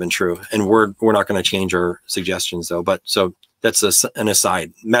that's not even true. And we're not going to change our suggestions though. But so that's an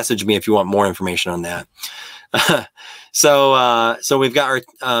aside. Message me if you want more information on that. So we've got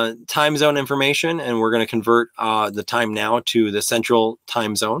our time zone information, and we're going to convert the time now to the central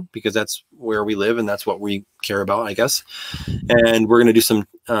time zone, because that's where we live and that's what we care about, I guess. And we're going to do some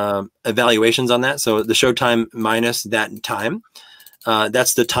evaluations on that. So the show time minus that time,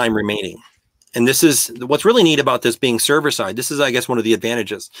 that's the time remaining. And this is what's really neat about this being server side. This is, I guess, one of the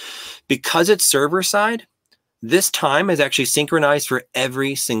advantages. Because it's server side, this time is actually synchronized for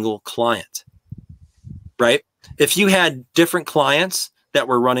every single client, right? If you had different clients that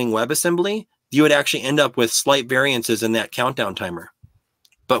were running WebAssembly, you would actually end up with slight variances in that countdown timer.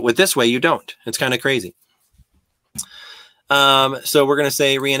 But with this way, you don't. It's kind of crazy. So we're going to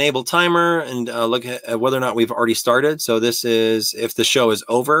say re-enable timer and look at whether or not we've already started. So this is if the show is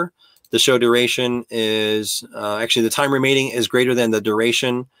over. The show duration is actually the time remaining is greater than the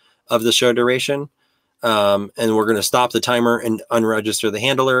duration of the show duration. And we're going to stop the timer and unregister the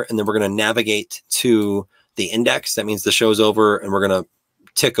handler. And then we're going to navigate to the index. That means the show's over, and we're going to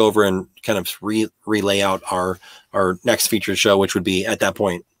tick over and kind of relay out our next featured show, which would be at that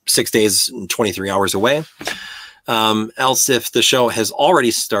point 6 days and 23 hours away. Else, if the show has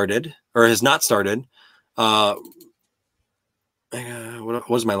already started or has not started, what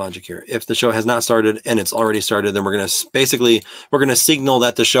was my logic here? If the show has not started and it's already started, then we're going to signal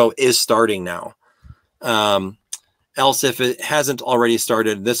that the show is starting now. Else, if it hasn't already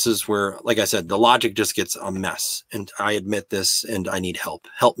started, this is where, like I said, the logic just gets a mess. And I admit this, and I need help.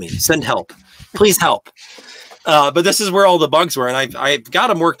 Help me. Send help. Please help. But this is where all the bugs were, and I've got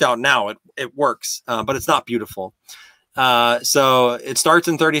them worked out now. It works, but it's not beautiful. So it starts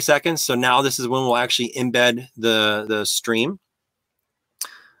in 30 seconds. So now this is when we'll actually embed the stream.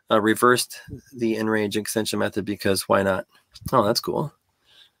 Reversed the in-range extension method because why not? Oh, that's cool.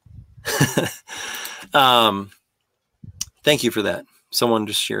 Thank you for that. Someone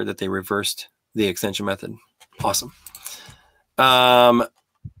just shared that they reversed the extension method. Awesome. So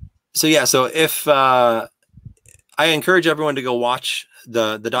yeah, so if I encourage everyone to go watch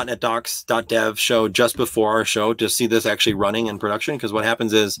the .NET Docs.dev show just before our show to see this actually running in production, because what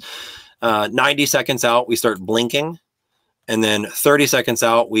happens is 90 seconds out, we start blinking, and then 30 seconds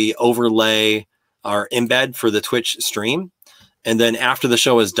out, we overlay our embed for the Twitch stream. And then after the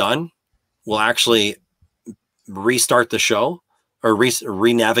show is done, we'll actually restart the show or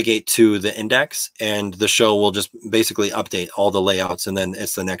re-navigate to the index, and the show will just basically update all the layouts, and then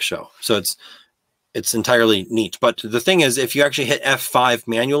it's the next show. So it's entirely neat. But the thing is, if you actually hit F5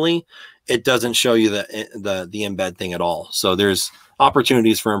 manually, it doesn't show you the embed thing at all. So there's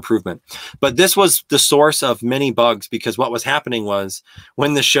opportunities for improvement. But this was the source of many bugs, because what was happening was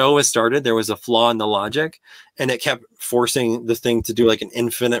when the show was started, there was a flaw in the logic, and it kept forcing the thing to do like an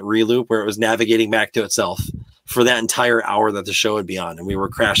infinite reloop where it was navigating back to itself for that entire hour that the show would be on, and we were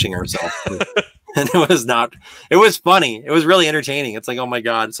crashing ourselves. And it was funny. It was really entertaining. It's like, oh my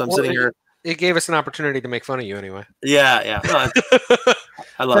God. So I'm sitting here. It gave us an opportunity to make fun of you anyway. Yeah. No,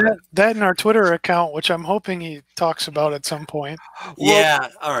 I love it. That in our Twitter account, which I'm hoping he talks about at some point. Yeah.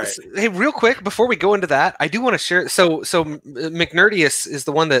 All right. Hey, real quick, before we go into that, I do want to share. So McNerdius is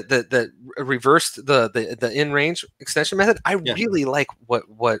the one that reversed the in-range extension method. I really like what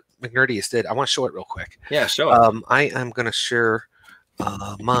McNerdius did. I want to show it real quick. Yeah, show it. I am going to share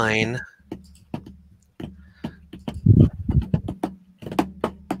mine.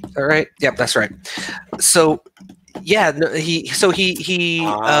 All right. Yep, that's right. So, yeah, he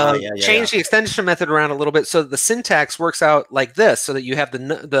changed the extension method around a little bit so that the syntax works out like this, so that you have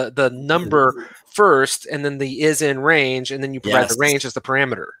the number first, and then the is in range, and then you provide the range as the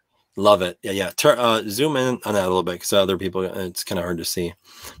parameter. Love it. Yeah. Zoom in on that a little bit, because other people, it's kind of hard to see.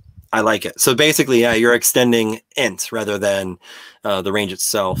 I like it. So basically, yeah, you're extending int rather than the range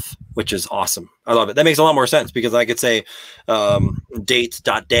itself, which is awesome. I love it. That makes a lot more sense, because I could say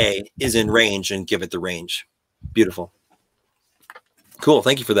date.day is in range and give it the range. Beautiful. Cool.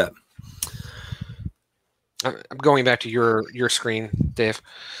 Thank you for that. I'm going back to your screen, Dave.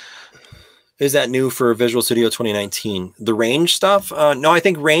 Is that new for Visual Studio 2019? The range stuff? No, I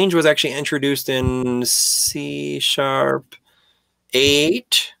think range was actually introduced in C#8.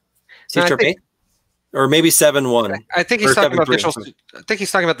 C#8, or maybe 7.1. I think he's talking about Visual. I think he's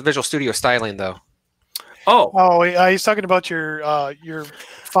talking about the Visual Studio styling, though. Oh, he's talking about your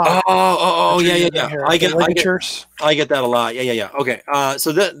font. Yeah. I get that a lot. Yeah. Okay.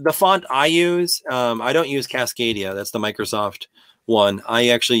 So the font I use, I don't use Cascadia. That's the Microsoft one. I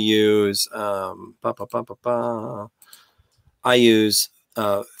actually use I use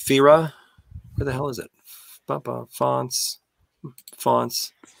Fira. Where the hell is it?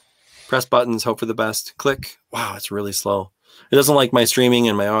 Fonts. Press buttons, hope for the best. Click. Wow, it's really slow. It doesn't like my streaming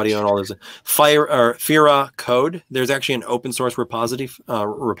and my audio and all this. Fira code. There's actually an open source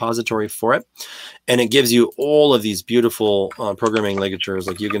repository for it, and it gives you all of these beautiful programming ligatures.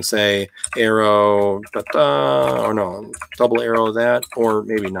 Like you can say arrow, or no, double arrow that, or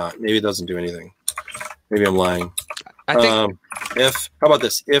maybe not. Maybe it doesn't do anything. Maybe I'm lying. I think. How about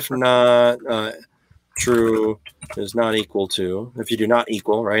this? If not true is not equal to. If you do not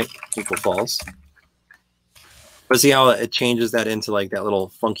equal, right? Equal false. But see how it changes that into like that little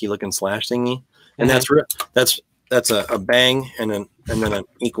funky looking slash thingy, and that's a bang and then an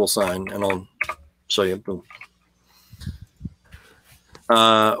equal sign, and I'll show you. Boom.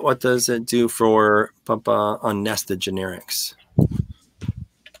 What does it do for unnested generics?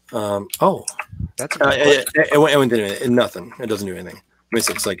 That's it went into nothing. It doesn't do anything.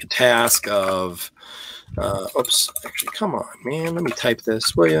 It's like a task of oops, actually, come on, man. Let me type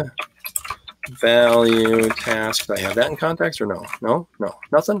this, will you? value task. Do I have that in context or no? No,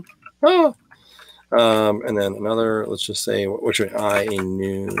 nothing. Oh. And then another, let's just say, which one? I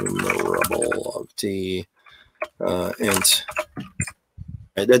enumerable of t int.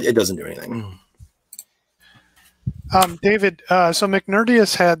 It doesn't do anything. David, so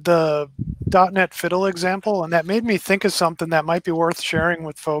McNerdius had the .NET Fiddle example, and that made me think of something that might be worth sharing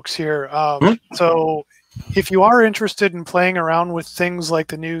with folks here. So if you are interested in playing around with things like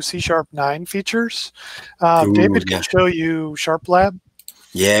the new C# 9 features, David can show you Sharp Lab.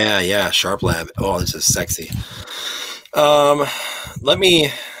 Yeah, Sharp Lab. Oh, this is sexy. Let me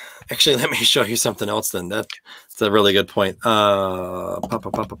show you something else then. That's a really good point. Let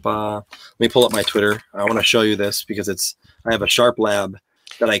me pull up my Twitter. I want to show you this because I have a Sharp Lab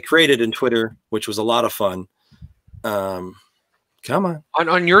that I created in Twitter, which was a lot of fun. Come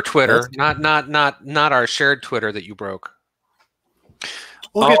on your Twitter, not our shared Twitter that you broke.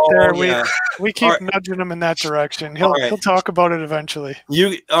 We'll get there. Yeah. We keep nudging him in that direction. He'll talk about it eventually.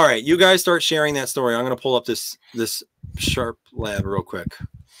 All right, you guys start sharing that story. I'm going to pull up this Sharp Lab real quick.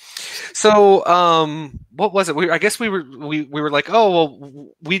 So, what was it? I guess we were like, oh well,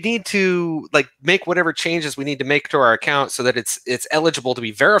 we need to like make whatever changes we need to make to our account so that it's eligible to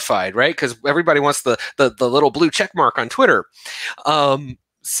be verified, right? Because everybody wants the little blue check mark on Twitter.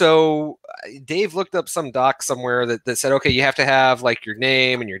 So Dave looked up some doc somewhere that said, okay, you have to have like your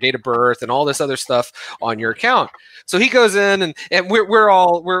name and your date of birth and all this other stuff on your account. So he goes in and we're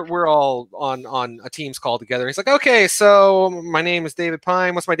all on a Teams call together. He's like, okay, so my name is David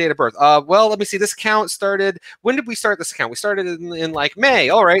Pine. What's my date of birth? Well, let me see. This account started. When did we start this account? We started in like May.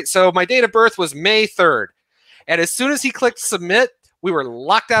 All right. So my date of birth was May 3rd. And as soon as he clicked submit, we were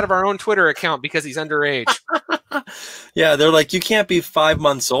locked out of our own Twitter account because he's underage. Yeah, they're like, you can't be 5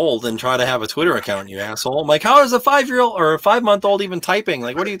 months old and try to have a Twitter account, you asshole. I'm like, how is a 5-year-old or a 5-month-old even typing?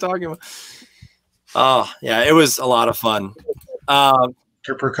 Like, what are you talking about? Oh, yeah, it was a lot of fun. So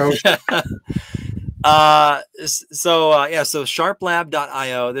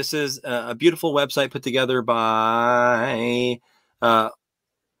sharplab.io. This is a beautiful website put together by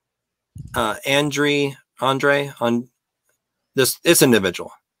Andre on this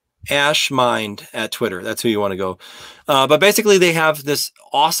individual. Ash Mind at Twitter. That's who you want to go. But basically, they have this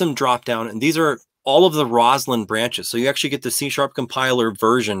awesome drop down, and these are all of the Roslyn branches. So you actually get the C# compiler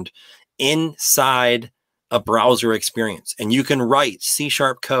versioned inside a browser experience, and you can write C#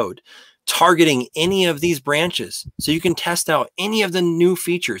 code targeting any of these branches. So you can test out any of the new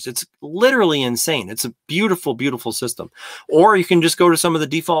features. It's literally insane. It's a beautiful, beautiful system. Or you can just go to some of the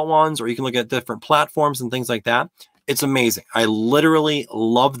default ones, or you can look at different platforms and things like that. It's amazing. I literally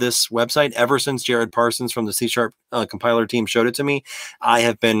love this website. Ever since Jared Parsons from the C# compiler team showed it to me, I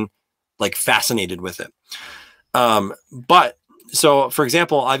have been like fascinated with it. But so for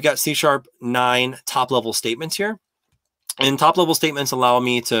example, I've got C# 9 top level statements here, and top level statements allow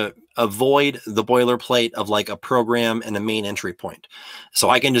me to avoid the boilerplate of like a program and a main entry point. So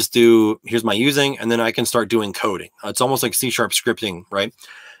I can just do, here's my using, and then I can start doing coding. It's almost like C# scripting, right?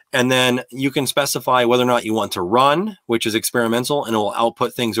 And then you can specify whether or not you want to run, which is experimental, and it will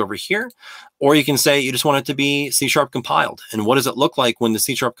output things over here. Or you can say you just want it to be C# compiled. And what does it look like when the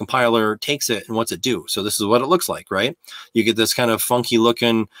C# compiler takes it, and what's it do? So this is what it looks like, right? You get this kind of funky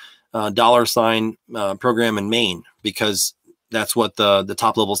looking $ program in main, because that's what the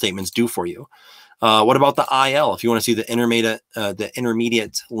top level statements do for you. What about the IL? If you want to see the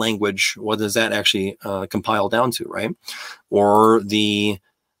intermediate language, what does that actually compile down to, right? Or the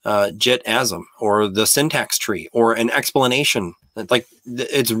JIT ASM, or the syntax tree, or an explanation. Like,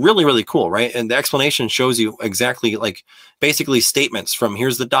 it's really, really cool, right? And the explanation shows you exactly, like, basically statements from,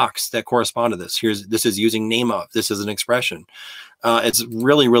 here's the docs that correspond to this. This is using name of, this is an expression. It's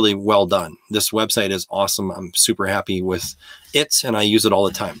really, really well done. This website is awesome. I'm super happy with it, and I use it all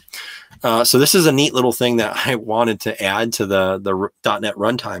the time. So this is a neat little thing that I wanted to add to the .NET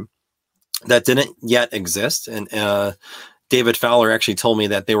runtime that didn't yet exist. And David Fowler actually told me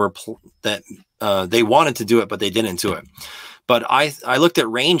that they wanted to do it, but they didn't do it. But I looked at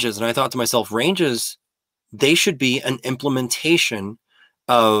ranges, and I thought to myself, ranges, they should be an implementation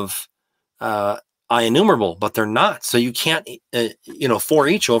of IEnumerable, but they're not. So you can't, for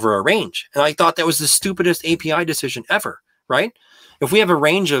each over a range. And I thought that was the stupidest API decision ever, right? If we have a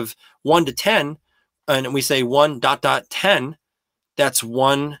range of 1 to 10, and we say 1.10, that's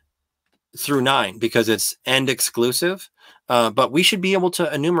 1 through 9 because it's end exclusive. But we should be able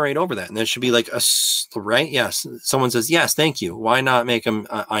to enumerate over that. And there should be like right? Yes. Someone says, yes, thank you. Why not make them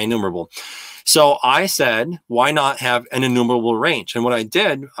IEnumerable? So I said, why not have an enumerable range? And what I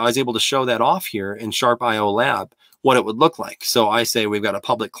did, I was able to show that off here in Sharp IO Lab what it would look like. So I say we've got a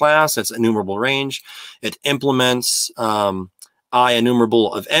public class that's enumerable range. It implements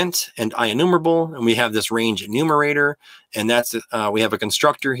IEnumerable of ent and IEnumerable, and we have this range enumerator, and that's we have a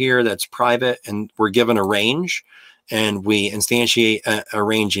constructor here that's private, and we're given a range, and we instantiate a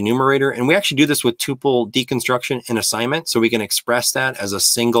range enumerator, and we actually do this with tuple deconstruction in assignment, so we can express that as a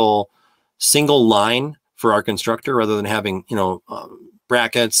single line for our constructor rather than having, you know,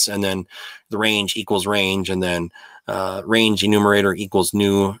 brackets and then the range equals range and then range enumerator equals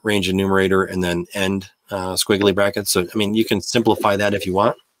new range enumerator and then end squiggly brackets. So, I mean, you can simplify that if you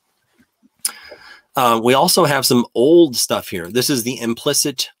want. We also have some old stuff here. This is the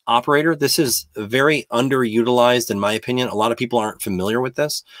implicit operator. This is very underutilized, in my opinion. A lot of people aren't familiar with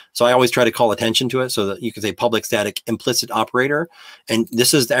this. So I always try to call attention to it so that you can say public static implicit operator. And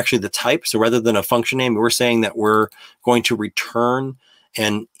this is actually the type. So rather than a function name, we're saying that we're going to return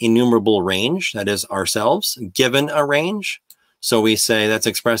an enumerable range, that is ourselves, given a range. So we say that's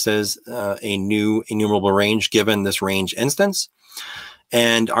expressed as a new enumerable range given this range instance.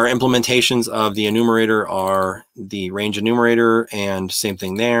 And our implementations of the enumerator are the range enumerator and same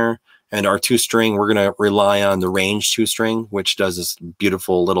thing there. And our toString, we're going to rely on the range toString, which does this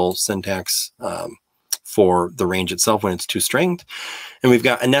beautiful little syntax for the range itself when it's toStringed. And we've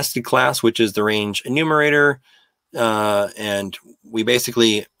got a nested class, which is the range enumerator. And we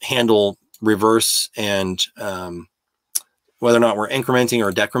basically handle reverse and whether or not we're incrementing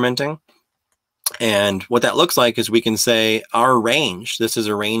or decrementing. And what that looks like is we can say our range, this is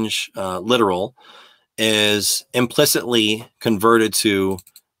a range literal, is implicitly converted to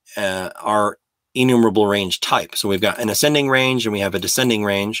our enumerable range type. So we've got an ascending range and we have a descending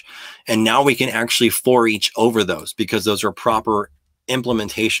range. And now we can actually for each over those because those are proper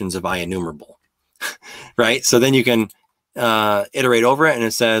implementations of IEnumerable, right? So then you can iterate over it and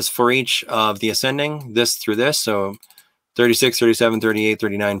it says for each of the ascending, this through this. So 36, 37, 38,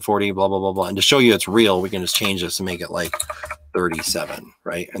 39, 40, blah, blah, blah, blah. And to show you it's real, we can just change this and make it like 37,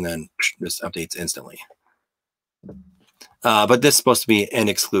 right? And then this updates instantly. But this is supposed to be an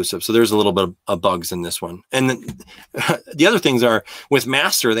exclusive. So there's a little bit of bugs in this one. And then, the other things are with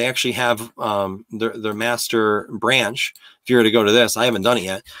master, they actually have their master branch. If you were to go to this, I haven't done it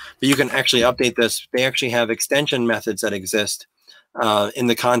yet, but you can actually update this. They actually have extension methods that exist in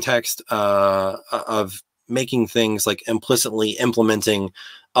the context of making things like implicitly implementing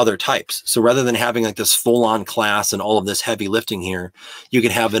other types. So rather than having like this full-on class and all of this heavy lifting here, you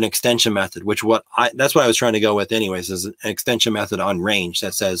can have an extension method, which that's what I was trying to go with anyways, is an extension method on range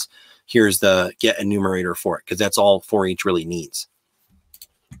that says, here's the get enumerator for it, because that's all for each really needs.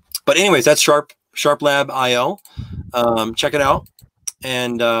 But anyways, that's SharpLab.io. Check it out.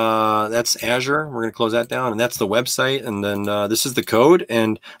 And that's Azure. We're going to close that down. And that's the website. And then this is the code.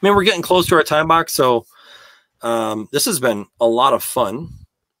 And I mean, we're getting close to our time box. So this has been a lot of fun.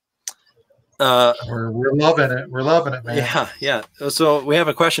 We're loving it. We're loving it, man. Yeah, yeah. So we have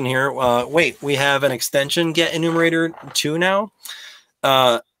a question here. Wait, we have an extension get enumerator 2 now?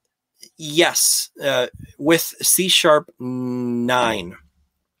 Yes. With C# 9,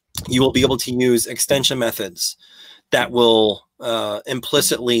 you will be able to use extension methods that will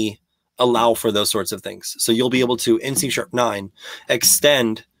implicitly allow for those sorts of things. So you'll be able to, in C# 9,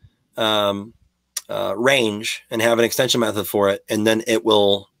 extend range and have an extension method for it, and then it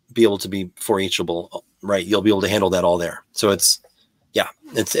will be able to be for eachable, right? You'll be able to handle that all there. So it's, yeah,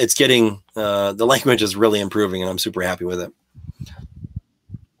 it's getting, the language is really improving and I'm super happy with it.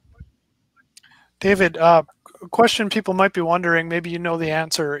 David, question people might be wondering, maybe you know the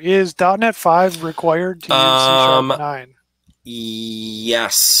answer, is .NET 5 required to use C# 9?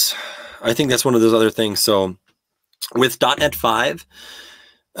 Yes. I think that's one of those other things. So with .NET 5,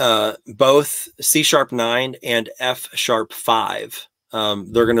 both C# 9 and F# 5,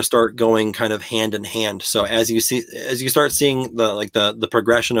 they're going to start going kind of hand in hand. So as you start seeing the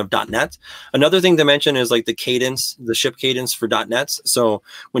progression of .NET, another thing to mention is like the cadence, the ship cadence for .NET. So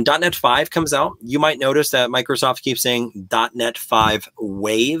when .NET 5 comes out, you might notice that Microsoft keeps saying .NET 5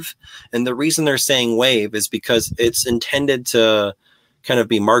 Wave. And the reason they're saying Wave is because it's intended to kind of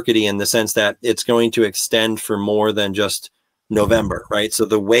be markety in the sense that it's going to extend for more than just November, right? So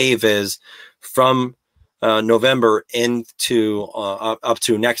the wave is from November into up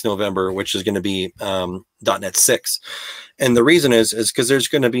to next November, which is going to be .NET 6. And the reason is because there's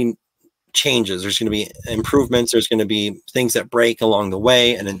going to be changes, there's going to be improvements, there's going to be things that break along the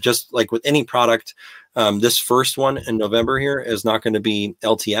way. And then just like with any product, this first one in November here is not going to be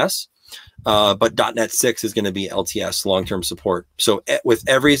LTS, but .NET 6 is going to be LTS, long-term support. So with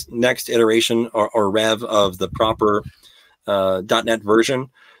every next iteration or rev of the proper .NET version,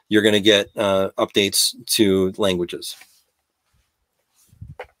 you're going to get updates to languages.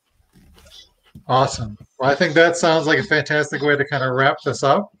 Awesome. Well, I think that sounds like a fantastic way to kind of wrap this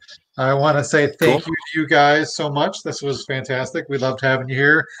up. I want to say thank you to you guys so much. This was fantastic. We loved having you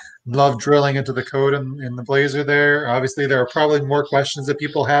here. Love drilling into the code in the Blazor there. Obviously, there are probably more questions that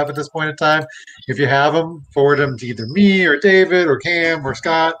people have at this point in time. If you have them, forward them to either me or David or Cam or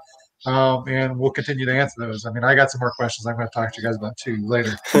Scott, and we'll continue to answer those. I mean, I got some more questions I'm going to talk to you guys about too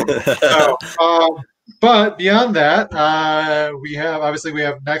later. But beyond that, we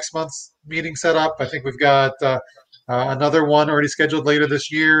have next month's meeting set up. I think we've got another one already scheduled later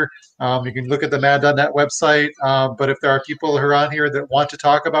this year. You can look at the MADdotNET website. But if there are people who are on here that want to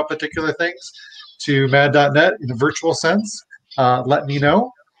talk about particular things to MADdotNET in a virtual sense, let me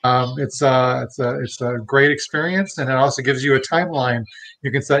know. It's a great experience, and it also gives you a timeline.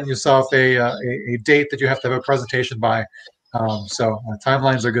 You can set yourself a date that you have to have a presentation by. So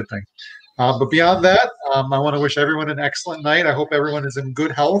timelines are a good thing. But beyond that, I want to wish everyone an excellent night. I hope everyone is in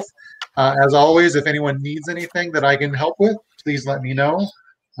good health. As always, if anyone needs anything that I can help with, please let me know.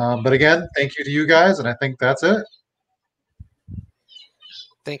 But again, thank you to you guys, and I think that's it.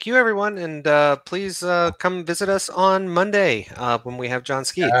 Thank you, everyone, and please come visit us on Monday when we have John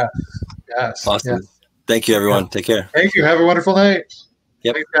Skeet. Yes. Awesome. Yes. Thank you, everyone. Take care. Thank you. Have a wonderful night.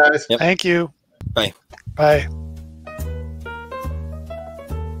 Yep. Thanks, guys. Thank you. Bye. Bye.